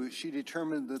 2, she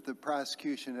determined that the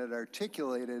prosecution had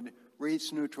articulated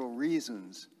race-neutral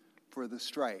reasons for the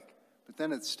strike. But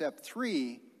then at step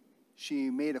 3, she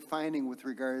made a finding with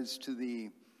regards to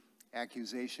the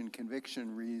accusation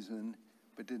conviction reason,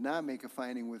 but did not make a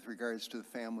finding with regards to the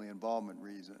family involvement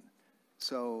reason.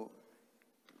 So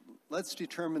let's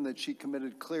determine that she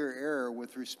committed clear error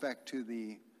with respect to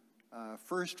the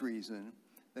first reason.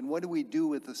 Then what do we do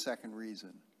with the second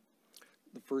reason?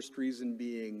 The first reason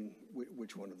being,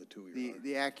 which one of the two, Your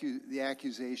Honor? The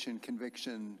accusation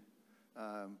conviction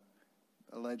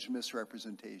alleged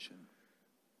misrepresentation.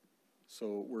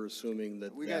 So we're assuming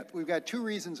that we've got two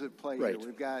reasons at play right. here.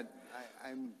 We've got,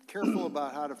 I'm careful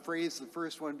about how to phrase the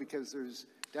first one because there's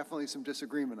definitely some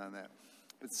disagreement on that.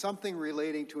 But something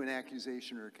relating to an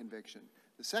accusation or a conviction.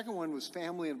 The second one was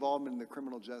family involvement in the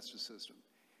criminal justice system.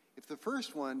 If the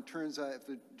first one turns out, if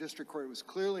the district court was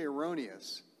clearly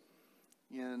erroneous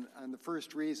on the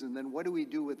first reason, then what do we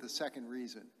do with the second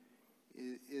reason?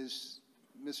 Is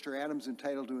Mr. Adams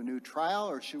entitled to a new trial,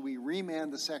 or should we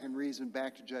remand the second reason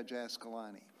back to Judge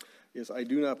Ascalani? Yes, I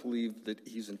do not believe that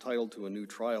he's entitled to a new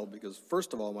trial because,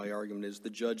 first of all, my argument is the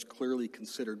judge clearly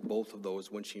considered both of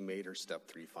those when she made her step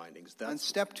 3 findings. On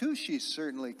step 2, she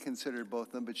certainly considered both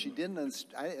of them, but she didn't.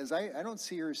 I don't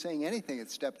see her saying anything at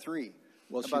step 3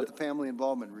 about the family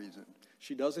involvement reason.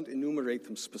 She doesn't enumerate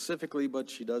them specifically, but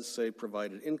she does say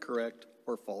provided incorrect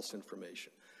or false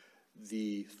information.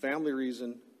 The family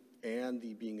reason and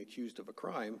the being accused of a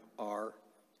crime are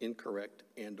incorrect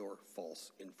and or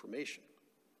false information.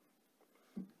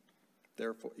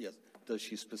 Therefore, yes, does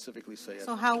she specifically say it?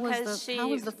 So how was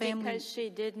the family? Because she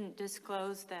didn't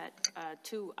disclose that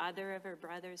 2 other of her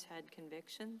brothers had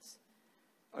convictions?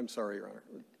 I'm sorry, Your Honor.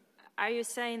 Are you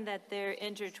saying that they're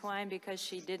intertwined because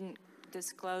she didn't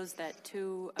disclose that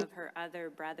 2 of her other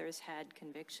brothers had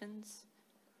convictions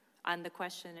on the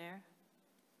questionnaire?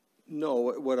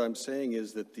 No, what I'm saying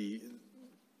is that the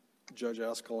Judge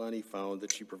Ascalani found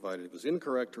that she provided it was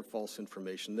incorrect or false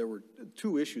information. There were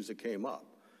 2 issues that came up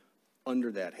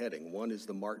under that heading. One is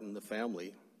the Martin, the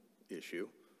family issue,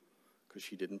 because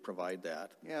she didn't provide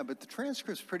that. Yeah, but the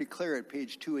transcript's pretty clear at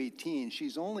page 218.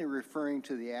 She's only referring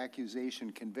to the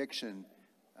accusation conviction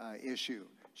issue.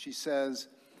 She says,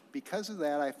 because of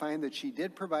that, I find that she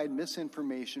did provide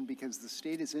misinformation because the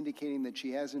state is indicating that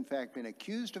she has in fact been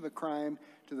accused of a crime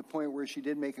to the point where she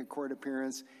did make a court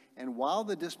appearance. And while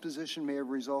the disposition may have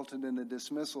resulted in a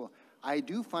dismissal, I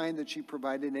do find that she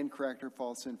provided incorrect or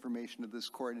false information to this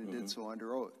court and did so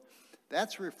under oath.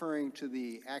 That's referring to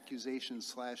the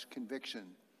accusation/conviction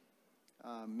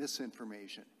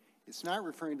misinformation. It's not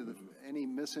referring to any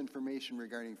misinformation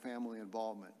regarding family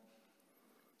involvement.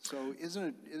 So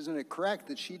isn't it correct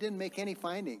that she didn't make any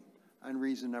finding on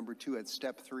reason number 2 at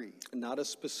step 3? Not a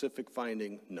specific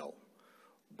finding, no.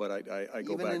 But I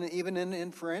go back. Even in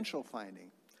inferential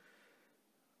finding?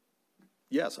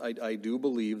 Yes, I do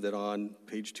believe that on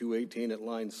page 218 at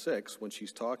line 6, when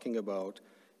she's talking about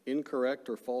incorrect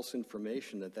or false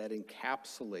information, that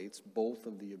encapsulates both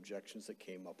of the objections that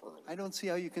came up earlier. I don't see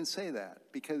how you can say that,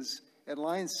 because at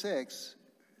line 6,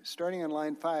 starting on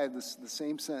line 5, the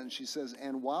same sentence, she says,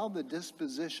 and while the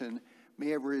disposition may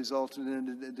have resulted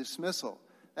in a dismissal,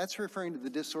 that's referring to the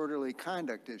disorderly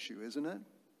conduct issue, isn't it?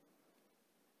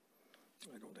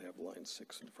 I don't have line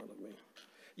 6 in front of me.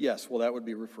 Yes, well, that would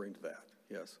be referring to that,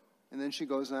 yes. And then she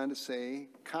goes on to say,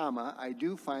 comma, I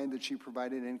do find that she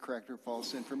provided incorrect or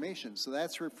false information. So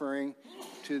that's referring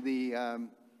to the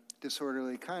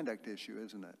disorderly conduct issue,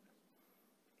 isn't it?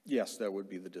 Yes, that would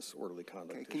be the disorderly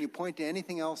conduct issue. Can you point to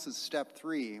anything else at step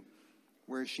 3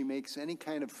 where she makes any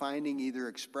kind of finding, either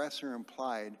express or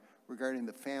implied, regarding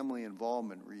the family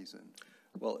involvement reason?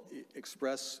 Well,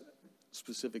 express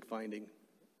specific finding,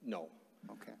 no.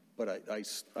 Okay. But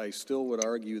I still would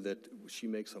argue that she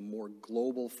makes a more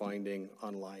global finding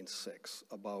on line 6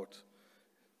 about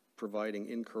providing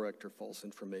incorrect or false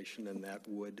information, and that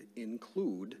would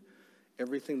include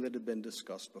everything that had been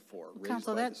discussed before.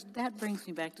 Counsel, that brings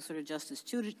me back to sort of Justice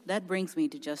Chudich. That brings me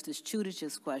to Justice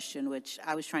Chudich's question, which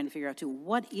I was trying to figure out too.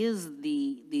 What is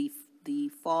the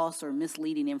false or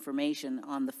misleading information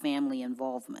on the family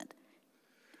involvement?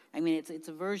 I mean, it's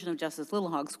a version of Justice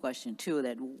Littlehog's question, too,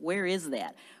 that where is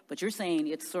that? But you're saying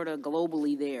it's sort of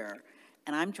globally there.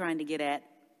 And I'm trying to get at,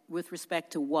 with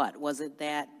respect to what? Was it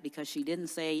that because she didn't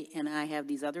say, and I have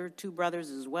these other 2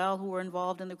 brothers as well who were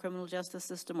involved in the criminal justice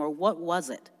system, or what was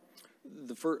it?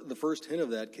 The first hint of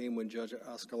that came when Judge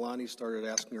Ascalani started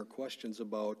asking her questions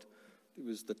about, it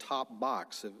was the top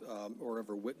box of, or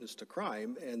ever witnessed a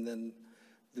crime, and then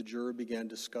the juror began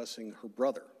discussing her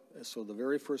brother. And so the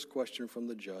very first question from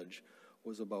the judge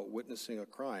was about witnessing a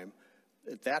crime.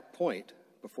 At that point,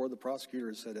 before the prosecutor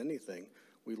had said anything,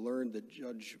 we learned that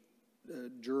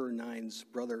Juror 9's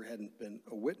brother hadn't been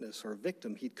a witness or a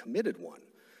victim, he'd committed one.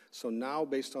 So now,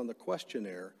 based on the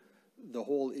questionnaire, the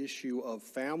whole issue of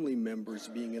family members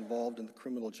being involved in the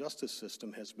criminal justice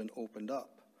system has been opened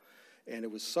up. And it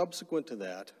was subsequent to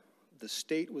that, the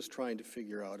state was trying to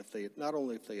figure out if they had, not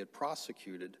only if they had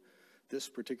prosecuted this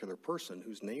particular person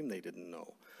whose name they didn't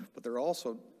know, but they're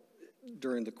also,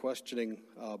 during the questioning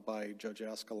by Judge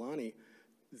Ascalani,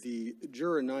 the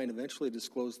Juror 9 eventually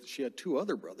disclosed that she had 2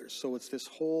 other brothers. So it's this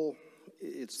whole,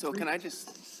 So can I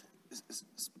just,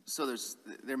 so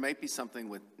there might be something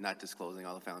with not disclosing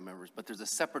all the family members, but there's a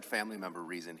separate family member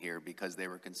reason here because they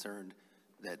were concerned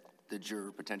that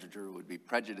the potential juror would be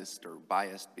prejudiced or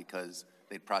biased because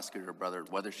they'd prosecuted her brother,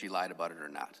 whether she lied about it or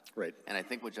not. Right. And I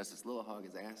think what Justice Littlehog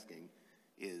is asking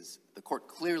is the court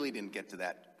clearly didn't get to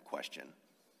that question.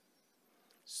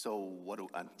 So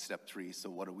on step 3,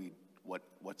 so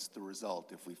what's the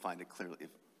result if we find it clearly,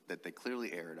 that they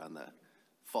clearly erred on the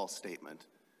false statement,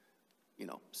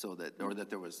 so that, or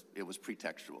that it was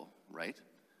pretextual, right?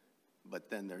 But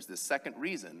then there's the second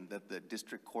reason that the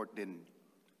district court didn't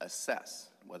assess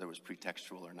whether it was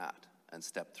pretextual or not on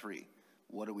step 3.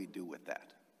 What do we do with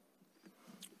that?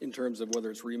 in terms of whether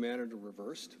it's remanded or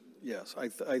reversed? Yes,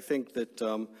 I think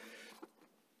that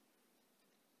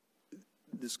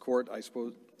this court, I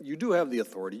suppose, you do have the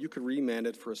authority. You could remand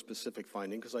it for a specific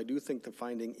finding, because I do think the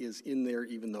finding is in there,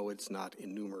 even though it's not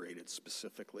enumerated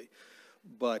specifically.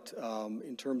 But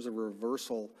in terms of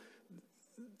reversal,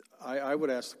 I would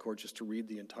ask the court just to read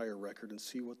the entire record and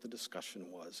see what the discussion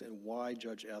was and why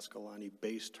Judge Ascalani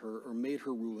based her or made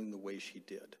her ruling the way she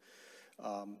did.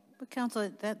 But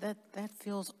counsel, that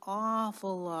feels an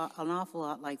awful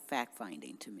lot like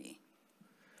fact-finding to me.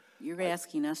 You're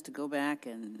asking us to go back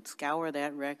and scour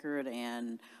that record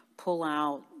and pull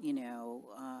out,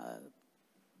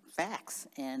 facts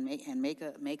and make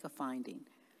a finding.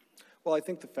 Well, I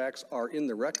think the facts are in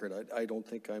the record. I don't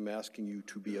think I'm asking you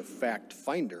to be a fact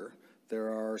finder. There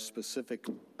are specific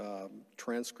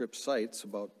transcript sites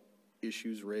about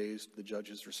issues raised, the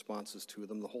judge's responses to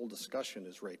them. The whole discussion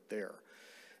is right there.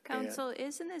 Counsel,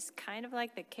 isn't this kind of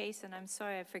like the case, and I'm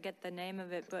sorry, I forget the name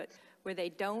of it, but where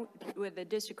the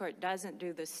district court doesn't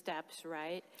do the steps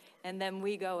right, and then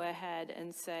we go ahead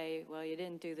and say, well, you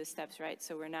didn't do the steps right,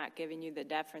 so we're not giving you the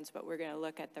deference, but we're going to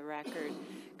look at the record.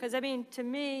 Because, I mean, to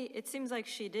me, it seems like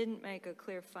she didn't make a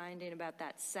clear finding about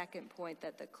that second point,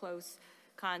 that the close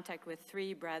contact with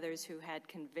 3 brothers who had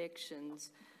convictions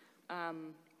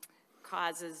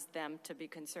causes them to be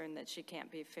concerned that she can't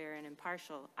be fair and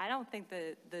impartial. I don't think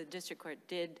the district court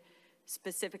did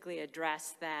specifically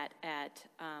address that at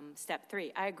step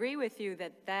 3. I agree with you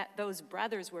that those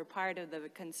brothers were part of the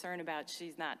concern about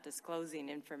she's not disclosing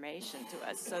information to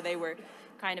us, so they were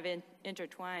kind of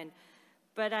intertwined.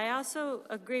 But I also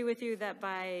agree with you that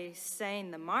by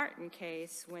saying the Martin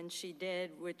case when she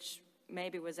did, which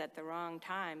maybe was at the wrong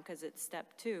time because it's step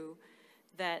 2,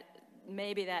 that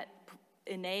maybe that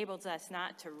enables us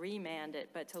not to remand it,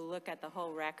 but to look at the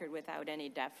whole record without any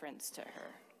deference to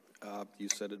her. You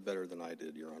said it better than I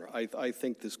did, Your Honor. I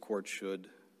think this court should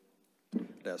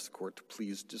ask the court to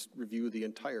please just review the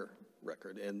entire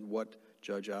record and what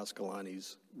Judge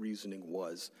Ascalani's reasoning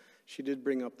was. She did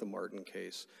bring up the Martin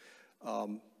case.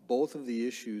 Both of the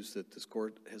issues that this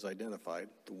court has identified,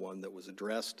 the one that was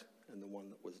addressed and the one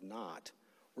that was not,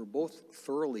 were both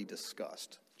thoroughly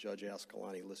discussed. Judge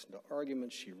Ascalani listened to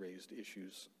arguments, she raised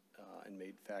issues and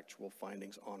made factual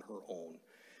findings on her own.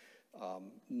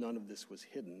 None of this was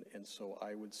hidden, and so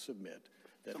I would submit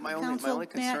that... So my only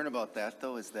concern about that,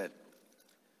 though, is that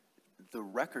the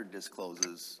record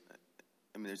discloses,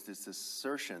 I mean, there's this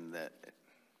assertion that,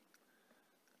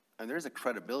 and there's a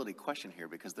credibility question here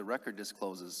because the record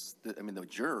discloses, the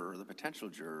juror, the potential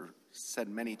juror, said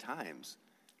many times,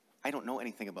 I don't know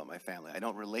anything about my family. I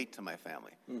don't relate to my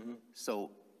family. Mm-hmm.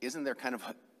 So isn't there kind of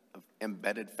an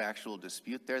embedded factual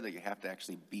dispute there that you have to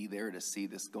actually be there to see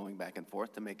this going back and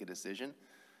forth to make a decision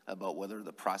about whether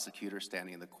the prosecutor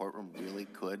standing in the courtroom really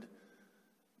could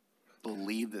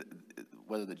believe that,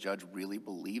 whether the judge really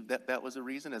believed that that was a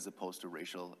reason as opposed to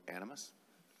racial animus?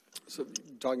 So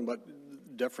talking about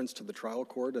deference to the trial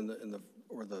court Well,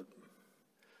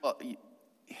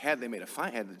 had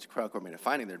the trial court made a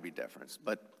finding, there'd be deference.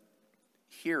 But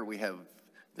here we have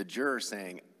the juror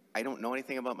saying, I don't know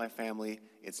anything about my family.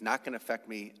 It's not going to affect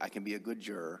me. I can be a good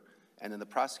juror. And then the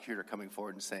prosecutor coming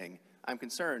forward and saying, I'm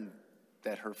concerned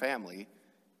that her family's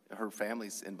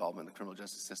involvement in the criminal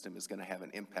justice system is going to have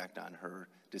an impact on her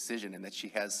decision and that she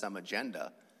has some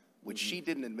agenda, which she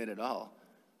didn't admit at all.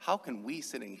 How can we,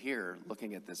 sitting here,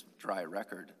 looking at this dry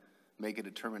record, make a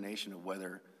determination of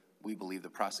whether we believe the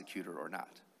prosecutor or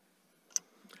not?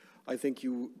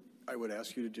 I would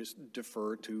ask you to just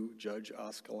defer to Judge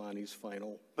Ascalani's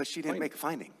final. But she didn't make a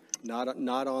finding. Not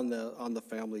on the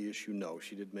family issue, no.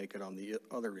 She did make it on the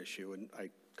other issue, and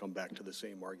I come back to the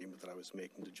same argument that I was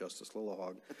making to Justice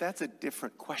Lillehog. But that's a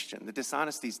different question. The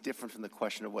dishonesty is different from the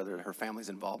question of whether her family's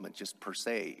involvement just per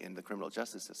se in the criminal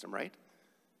justice system, right?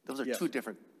 Those are two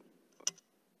different.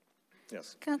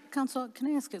 Yes. Counsel, can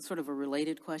I ask sort of a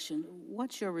related question?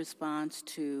 What's your response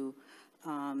to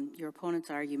your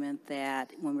opponent's argument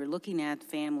that when we're looking at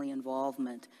family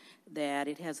involvement, that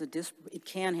it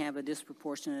can have a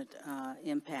disproportionate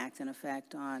impact and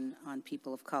effect on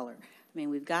people of color? I mean,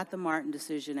 we've got the Martin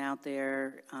decision out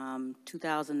there,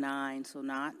 2009, so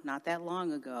not that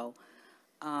long ago.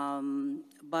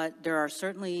 But there are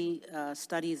certainly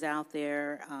studies out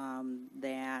there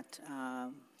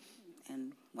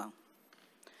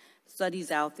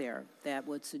studies out there that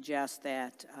would suggest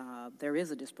that there is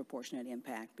a disproportionate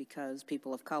impact because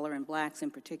people of color and blacks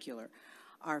in particular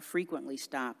are frequently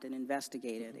stopped and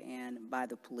investigated by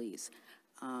the police,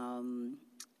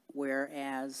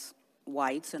 whereas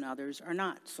whites and others are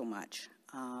not so much.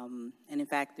 And in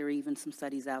fact, there are even some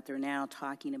studies out there now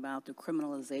talking about the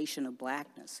criminalization of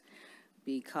blackness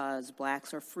because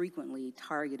blacks are frequently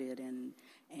targeted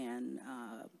and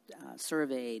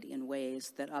surveyed in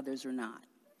ways that others are not.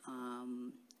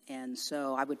 And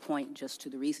so I would point just to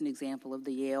the recent example of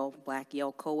the black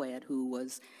Yale co-ed who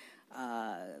was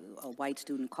a white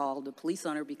student called the police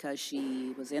on her because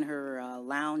she was in her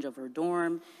lounge of her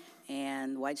dorm,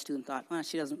 and the white student thought, well,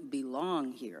 she doesn't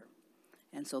belong here.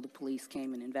 And so the police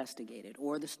came and investigated.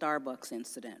 Or the Starbucks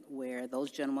incident where those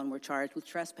gentlemen were charged with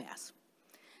trespass.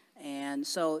 And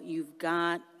so you've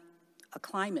got a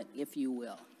climate, if you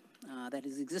will, that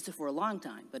has existed for a long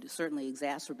time, but it's certainly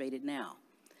exacerbated now.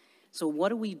 So what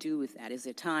do we do with that? Is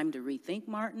it time to rethink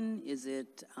Martin?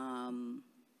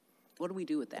 What do we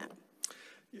do with that?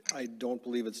 I don't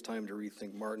believe it's time to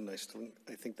rethink Martin.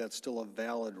 I think that's still a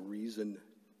valid reason,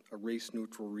 a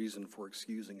race-neutral reason for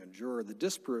excusing a juror. The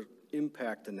disparate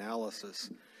impact analysis,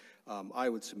 I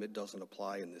would submit, doesn't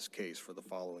apply in this case for the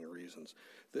following reasons.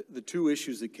 The two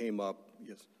issues that came up,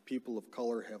 yes, people of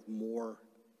color have more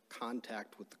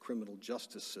contact with the criminal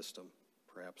justice system,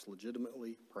 perhaps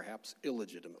legitimately, perhaps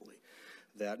illegitimately.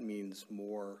 That means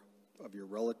more of your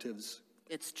relatives.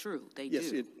 It's true, they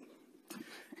do.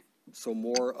 So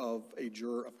more of a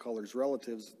juror of color's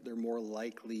relatives, they're more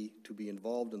likely to be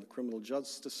involved in the criminal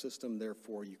justice system,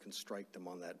 therefore you can strike them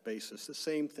on that basis. The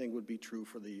same thing would be true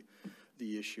for the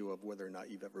issue of whether or not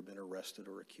you've ever been arrested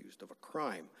or accused of a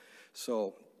crime.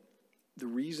 So The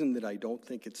reason that I don't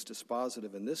think it's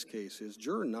dispositive in this case is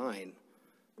Juror 9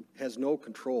 has no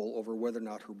control over whether or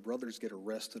not her brothers get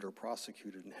arrested or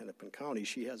prosecuted in Hennepin County.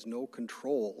 She has no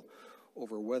control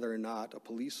over whether or not a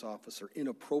police officer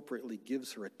inappropriately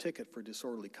gives her a ticket for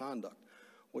disorderly conduct.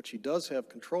 What she does have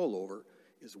control over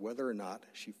is whether or not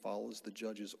she follows the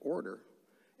judge's order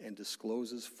and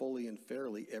discloses fully and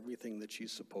fairly everything that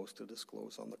she's supposed to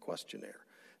disclose on the questionnaire.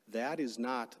 That is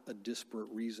not a disparate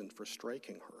reason for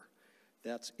striking her.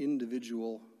 That's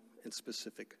individual and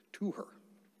specific to her.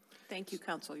 Thank you,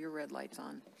 counsel. Your red light's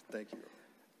on. Thank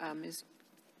you. Ms.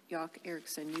 Yauch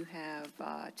Erickson, you have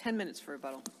 10 minutes for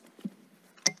rebuttal.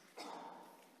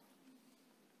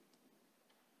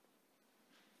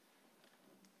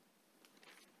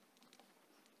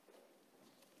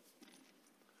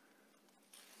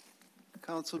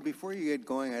 Counsel, before you get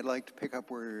going, I'd like to pick up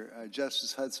where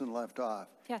Justice Hudson left off.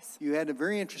 Yes. You had a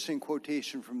very interesting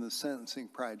quotation from the Sentencing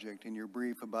Project in your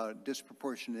brief about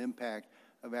disproportionate impact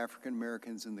of African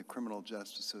Americans in the criminal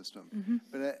justice system.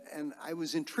 And I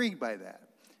was intrigued by that.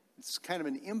 It's kind of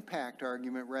an impact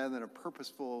argument rather than a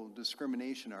purposeful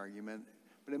discrimination argument,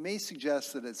 but it may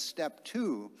suggest that at step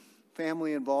 2,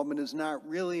 family involvement is not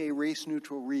really a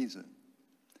race-neutral reason.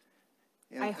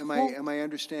 Am I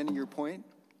understanding your point?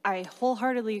 I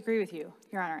wholeheartedly agree with you,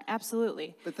 Your Honor,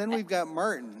 absolutely. But then we've got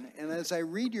Martin, and as I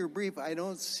read your brief, I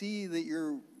don't see that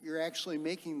you're actually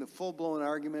making the full-blown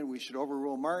argument we should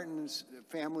overrule Martin's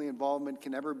family involvement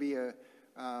can never be a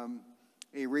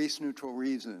race-neutral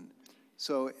reason.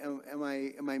 So am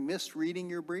I misreading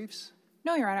your briefs?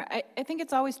 No, Your Honor, I think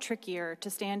it's always trickier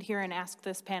to stand here and ask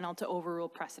this panel to overrule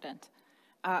precedent.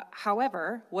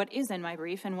 However, what is in my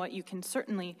brief and what you can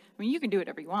certainly, I mean, you can do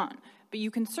whatever you want, but you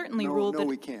can certainly rule that— No,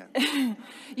 we can't.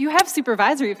 You have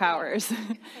supervisory powers,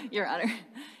 Your Honor.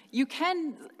 You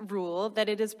can rule that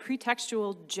it is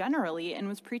pretextual generally and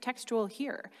was pretextual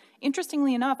here.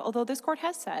 Interestingly enough, although this court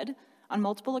has said on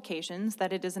multiple occasions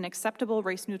that it is an acceptable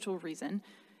race-neutral reason,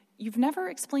 you've never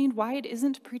explained why it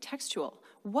isn't pretextual.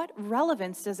 What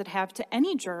relevance does it have to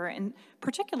any juror, and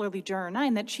particularly Juror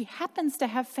 9, that she happens to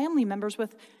have family members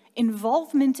with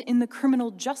involvement in the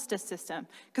criminal justice system?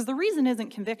 Because the reason isn't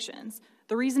convictions.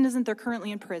 The reason isn't they're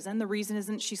currently in prison. The reason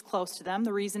isn't she's close to them.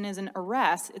 The reason isn't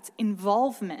arrest. It's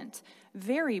involvement.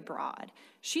 Very broad.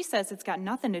 She says it's got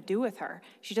nothing to do with her.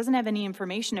 She doesn't have any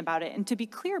information about it. And to be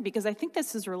clear, because I think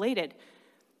this is related,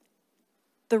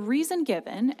 the reason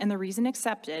given and the reason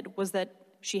accepted was that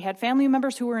she had family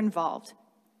members who were involved.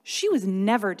 She was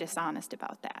never dishonest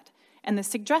about that. And the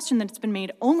suggestion that it's been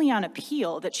made only on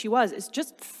appeal that she was is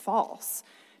just false.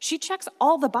 She checks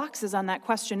all the boxes on that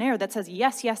questionnaire that says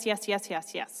yes, yes, yes, yes,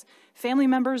 yes, yes. Family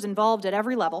members involved at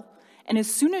every level. And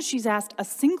as soon as she's asked a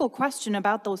single question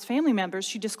about those family members,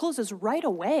 she discloses right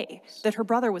away that her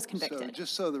brother was convicted. So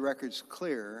just so the record's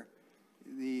clear,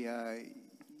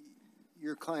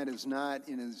 your client has not,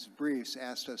 in his briefs,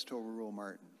 asked us to overrule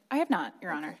Martin. I have not,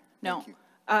 Your Honor. No. Thank you.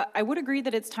 I would agree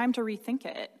that it's time to rethink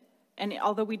it. And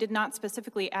although we did not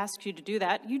specifically ask you to do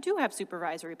that, you do have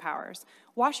supervisory powers.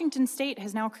 Washington State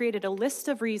has now created a list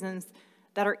of reasons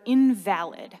that are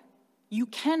invalid. You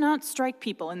cannot strike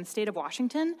people in the state of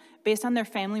Washington based on their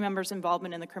family members'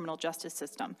 involvement in the criminal justice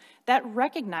system. That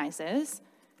recognizes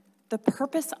the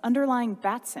purpose underlying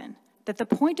Batson, that the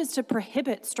point is to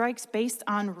prohibit strikes based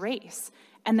on race,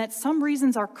 and that some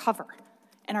reasons are cover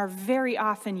and are very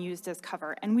often used as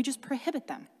cover, and we just prohibit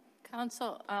them.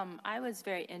 Counsel, I was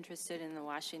very interested in the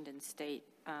Washington State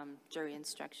jury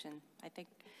instruction, I think.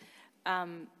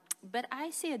 But I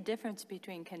see a difference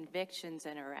between convictions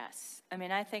and arrests. I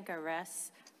mean, I think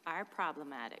arrests are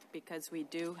problematic because we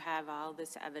do have all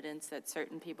this evidence that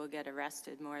certain people get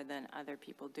arrested more than other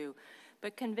people do.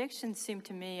 But convictions seem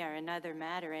to me are another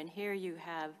matter. And here you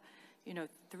have,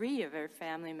 3 of her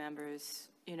family members,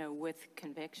 with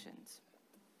convictions.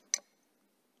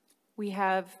 We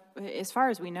have, as far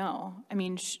as we know, I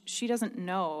mean, she doesn't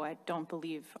know, I don't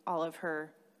believe, all of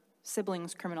her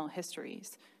siblings' criminal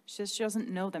histories. She doesn't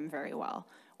know them very well.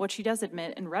 What she does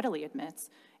admit, and readily admits,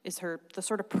 is the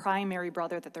sort of primary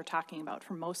brother that they're talking about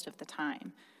for most of the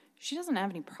time. She doesn't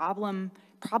have any problem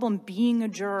being a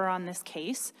juror on this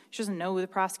case. She doesn't know who the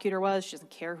prosecutor was. She doesn't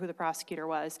care who the prosecutor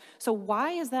was. So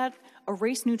why is that a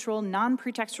race-neutral,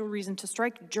 non-pretextual reason to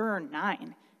strike Juror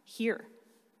 9 here?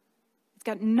 It's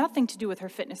got nothing to do with her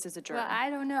fitness as a juror. Well, I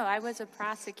don't know. I was a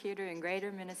prosecutor in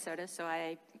Greater Minnesota, so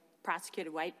I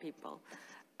prosecuted white people.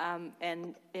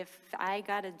 And if I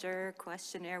got a juror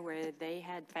questionnaire where they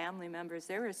had family members,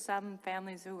 there were some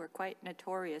families who were quite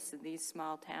notorious in these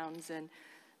small towns, and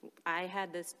I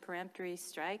had this peremptory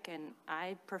strike, and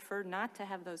I preferred not to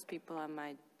have those people on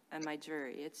my my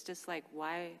jury. It's just like,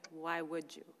 why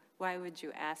would you? Why would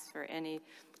you ask for any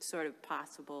sort of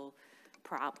possible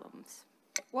problems?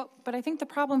 Well, but I think the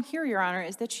problem here, Your Honor,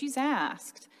 is that she's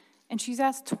asked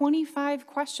 25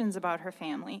 questions about her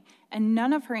family, and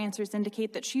none of her answers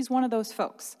indicate that she's one of those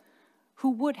folks who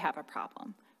would have a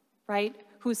problem, right?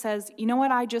 Who says, you know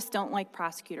what, I just don't like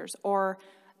prosecutors, or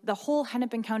the whole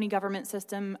Hennepin County government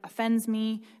system offends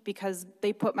me because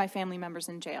they put my family members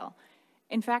in jail.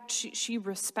 In fact, she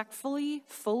respectfully,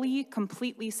 fully,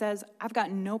 completely says, I've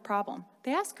got no problem.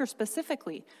 They ask her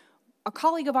specifically, a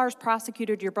colleague of ours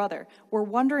prosecuted your brother. We're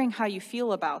wondering how you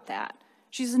feel about that.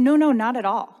 She says, no, not at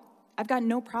all. I've got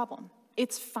no problem.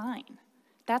 It's fine.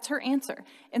 That's her answer.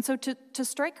 And so to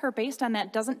strike her based on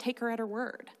that doesn't take her at her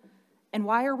word. And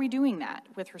why are we doing that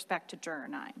with respect to Juror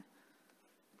 9?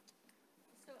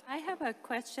 So I have a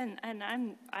question, and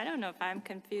I don't know if I'm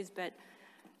confused, but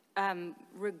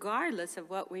regardless of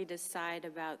what we decide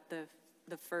about the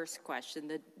first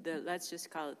question, the let's just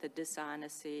call it the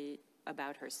dishonesty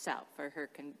about herself or her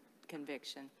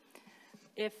conviction,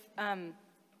 if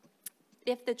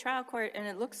the trial court, and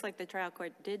it looks like the trial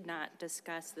court did not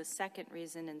discuss the second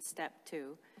reason in step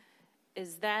 2,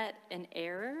 is that an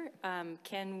error? Am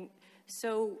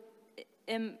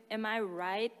I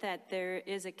right that there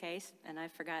is a case, and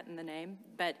I've forgotten the name,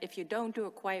 but if you don't do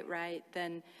it quite right,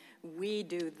 then we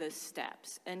do the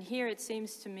steps. And here it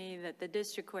seems to me that the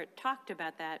district court talked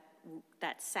about that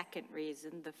second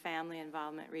reason, the family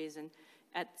involvement reason,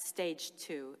 at stage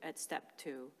 2, at step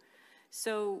 2.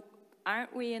 So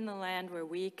aren't we in the land where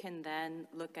we can then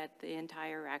look at the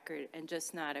entire record and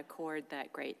just not accord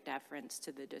that great deference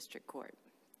to the district court?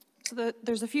 So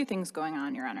there's a few things going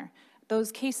on, Your Honor.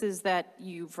 Those cases that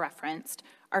you've referenced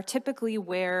are typically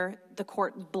where the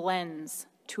court blends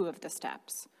two of the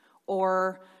steps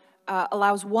or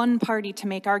allows one party to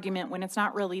make argument when it's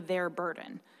not really their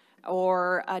burden,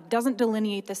 or doesn't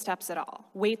delineate the steps at all,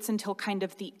 waits until kind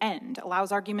of the end,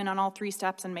 allows argument on all 3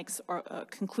 steps and makes a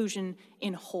conclusion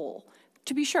in whole.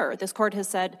 To be sure, this court has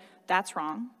said, that's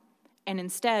wrong, and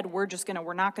instead we're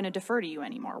not gonna defer to you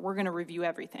anymore. We're gonna review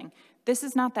everything. This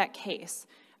is not that case.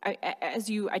 As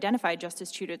you identified,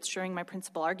 Justice Chuditz, during my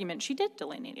principal argument, she did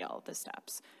delineate all of the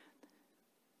steps.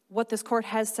 What this court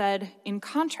has said in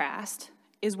contrast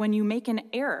is when you make an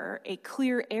error, a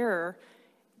clear error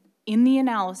in the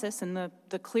analysis, in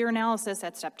the clear analysis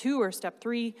at step 2 or step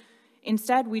 3,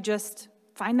 instead we just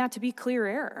find that to be clear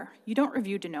error. You don't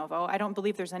review de novo. I don't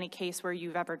believe there's any case where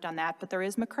you've ever done that, but there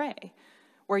is McRae,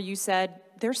 where you said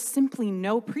there's simply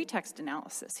no pretext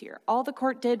analysis here. All the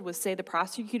court did was say the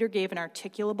prosecutor gave an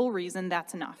articulable reason,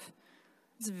 that's enough.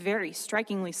 It's very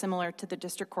strikingly similar to the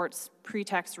district court's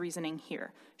pretext reasoning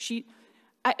here.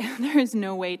 There is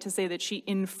no way to say that she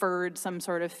inferred some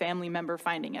sort of family member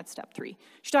finding at step 3.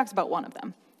 She talks about one of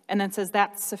them and then says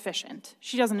that's sufficient.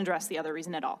 She doesn't address the other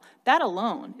reason at all. That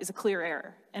alone is a clear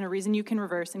error and a reason you can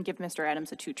reverse and give Mr.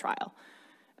 Adams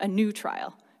a new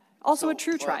trial. Also a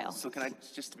true trial. So can I,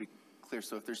 just to be clear,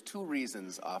 so if there's 2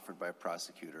 reasons offered by a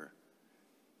prosecutor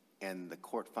and the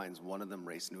court finds one of them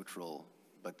race neutral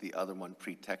but the other one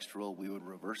pretextual, we would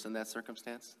reverse in that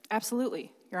circumstance?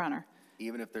 Absolutely, Your Honor.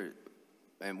 Even if they're,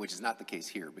 and which is not the case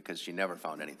here because she never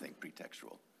found anything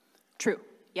pretextual. True,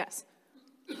 yes.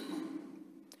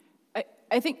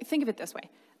 I think of it this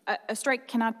way. A strike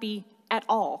cannot be at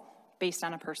all based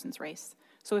on a person's race.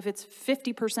 So if it's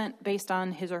 50% based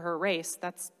on his or her race,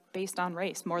 that's based on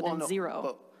race, more than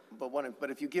 0.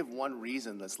 But if you give one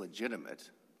reason that's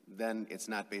legitimate, then it's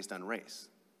not based on race.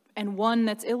 And one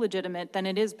that's illegitimate, then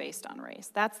it is based on race.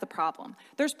 That's the problem.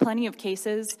 There's plenty of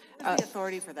cases. Where's the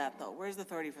authority for that, though? Where's the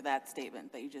authority for that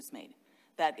statement that you just made?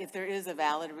 That if there is a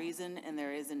valid reason and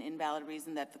there is an invalid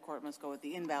reason, that the court must go with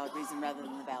the invalid reason rather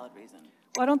than the valid reason?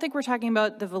 Well, I don't think we're talking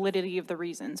about the validity of the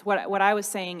reasons. What I was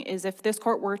saying is if this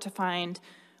court were to find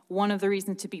one of the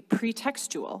reasons to be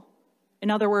pretextual, in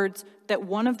other words, that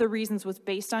one of the reasons was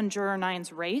based on Juror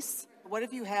 9's race. What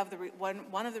if you have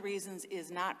one of the reasons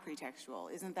is not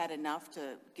pretextual? Isn't that enough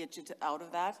to get you out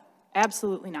of that?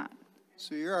 Absolutely not.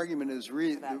 So your argument is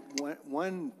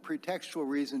one pretextual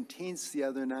reason taints the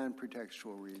other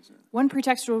non-pretextual reason. One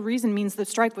pretextual reason means the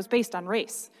strike was based on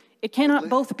race. It cannot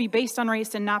both be based on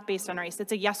race and not based on race.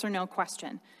 It's a yes or no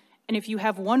question. And if you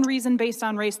have one reason based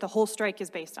on race, the whole strike is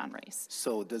based on race.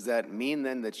 So does that mean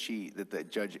then that the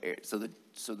judge,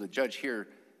 so the judge here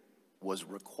was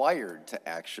required to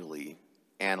actually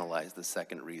analyze the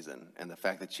second reason, and the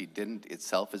fact that she didn't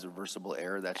itself is a reversible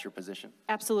error? That's your position?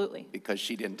 Absolutely. Because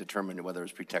she didn't determine whether it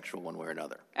was pretextual one way or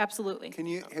another. Absolutely.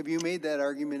 Have you made that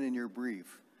argument in your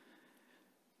brief?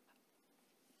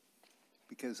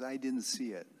 Because I didn't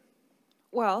see it.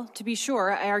 Well, to be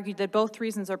sure, I argued that both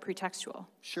reasons are pretextual.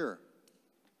 Sure.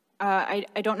 I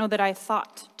don't know that I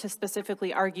thought to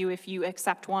specifically argue if you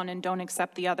accept one and don't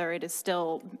accept the other, it is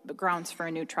still grounds for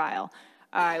a new trial.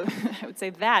 I would say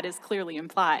that is clearly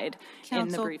implied in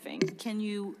the briefing. Can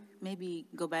you maybe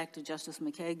go back to Justice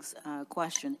McKeag's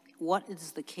question? What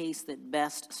is the case that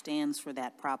best stands for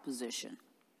that proposition?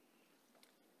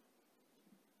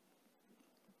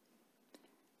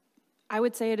 I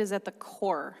would say it is at the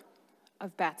core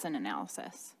of Batson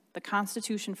analysis. The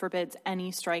Constitution forbids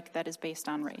any strike that is based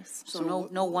on race. So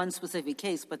no one specific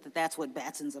case, but that's what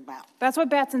Batson's about. That's what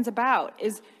Batson's about,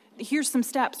 is here's some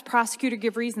steps, prosecutor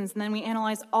give reasons, and then we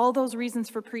analyze all those reasons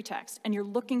for pretext. And you're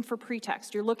looking for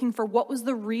pretext. You're looking for what was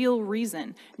the real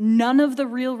reason. None of the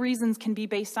real reasons can be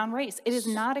based on race. It is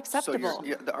not acceptable.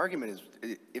 So the argument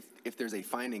is if there's a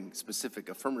finding, specific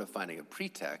affirmative finding of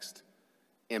pretext,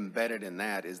 embedded in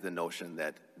that is the notion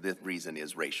that the reason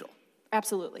is racial.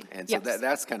 Absolutely. And so yes.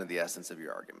 that's kind of the essence of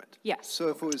your argument. Yes. So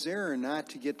if it was error not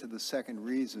to get to the second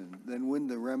reason, then wouldn't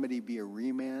the remedy be a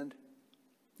remand?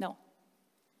 No.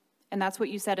 And that's what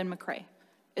you said in McCrae,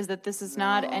 is that this is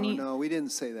not any... No, we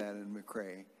didn't say that in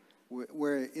McCrae.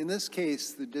 Where in this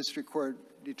case, the district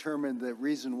court determined that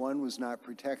reason one was not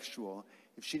pretextual.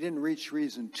 If she didn't reach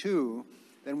reason two,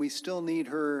 then we still need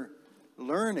her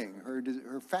learning,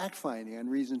 her fact-finding on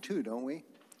reason two, don't we?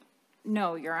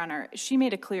 No, Your Honor. She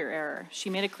made a clear error.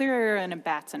 She made a clear error in a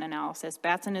Batson analysis.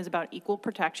 Batson is about equal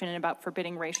protection and about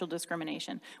forbidding racial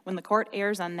discrimination. When the court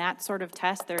errs on that sort of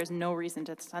test, there is no reason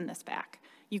to send this back.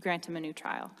 You grant him a new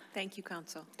trial. Thank you,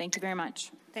 counsel. Thank you very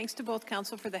much. Thanks to both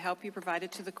counsel for the help you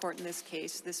provided to the court in this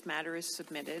case. This matter is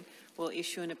submitted. We'll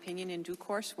issue an opinion in due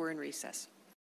course. We're in recess.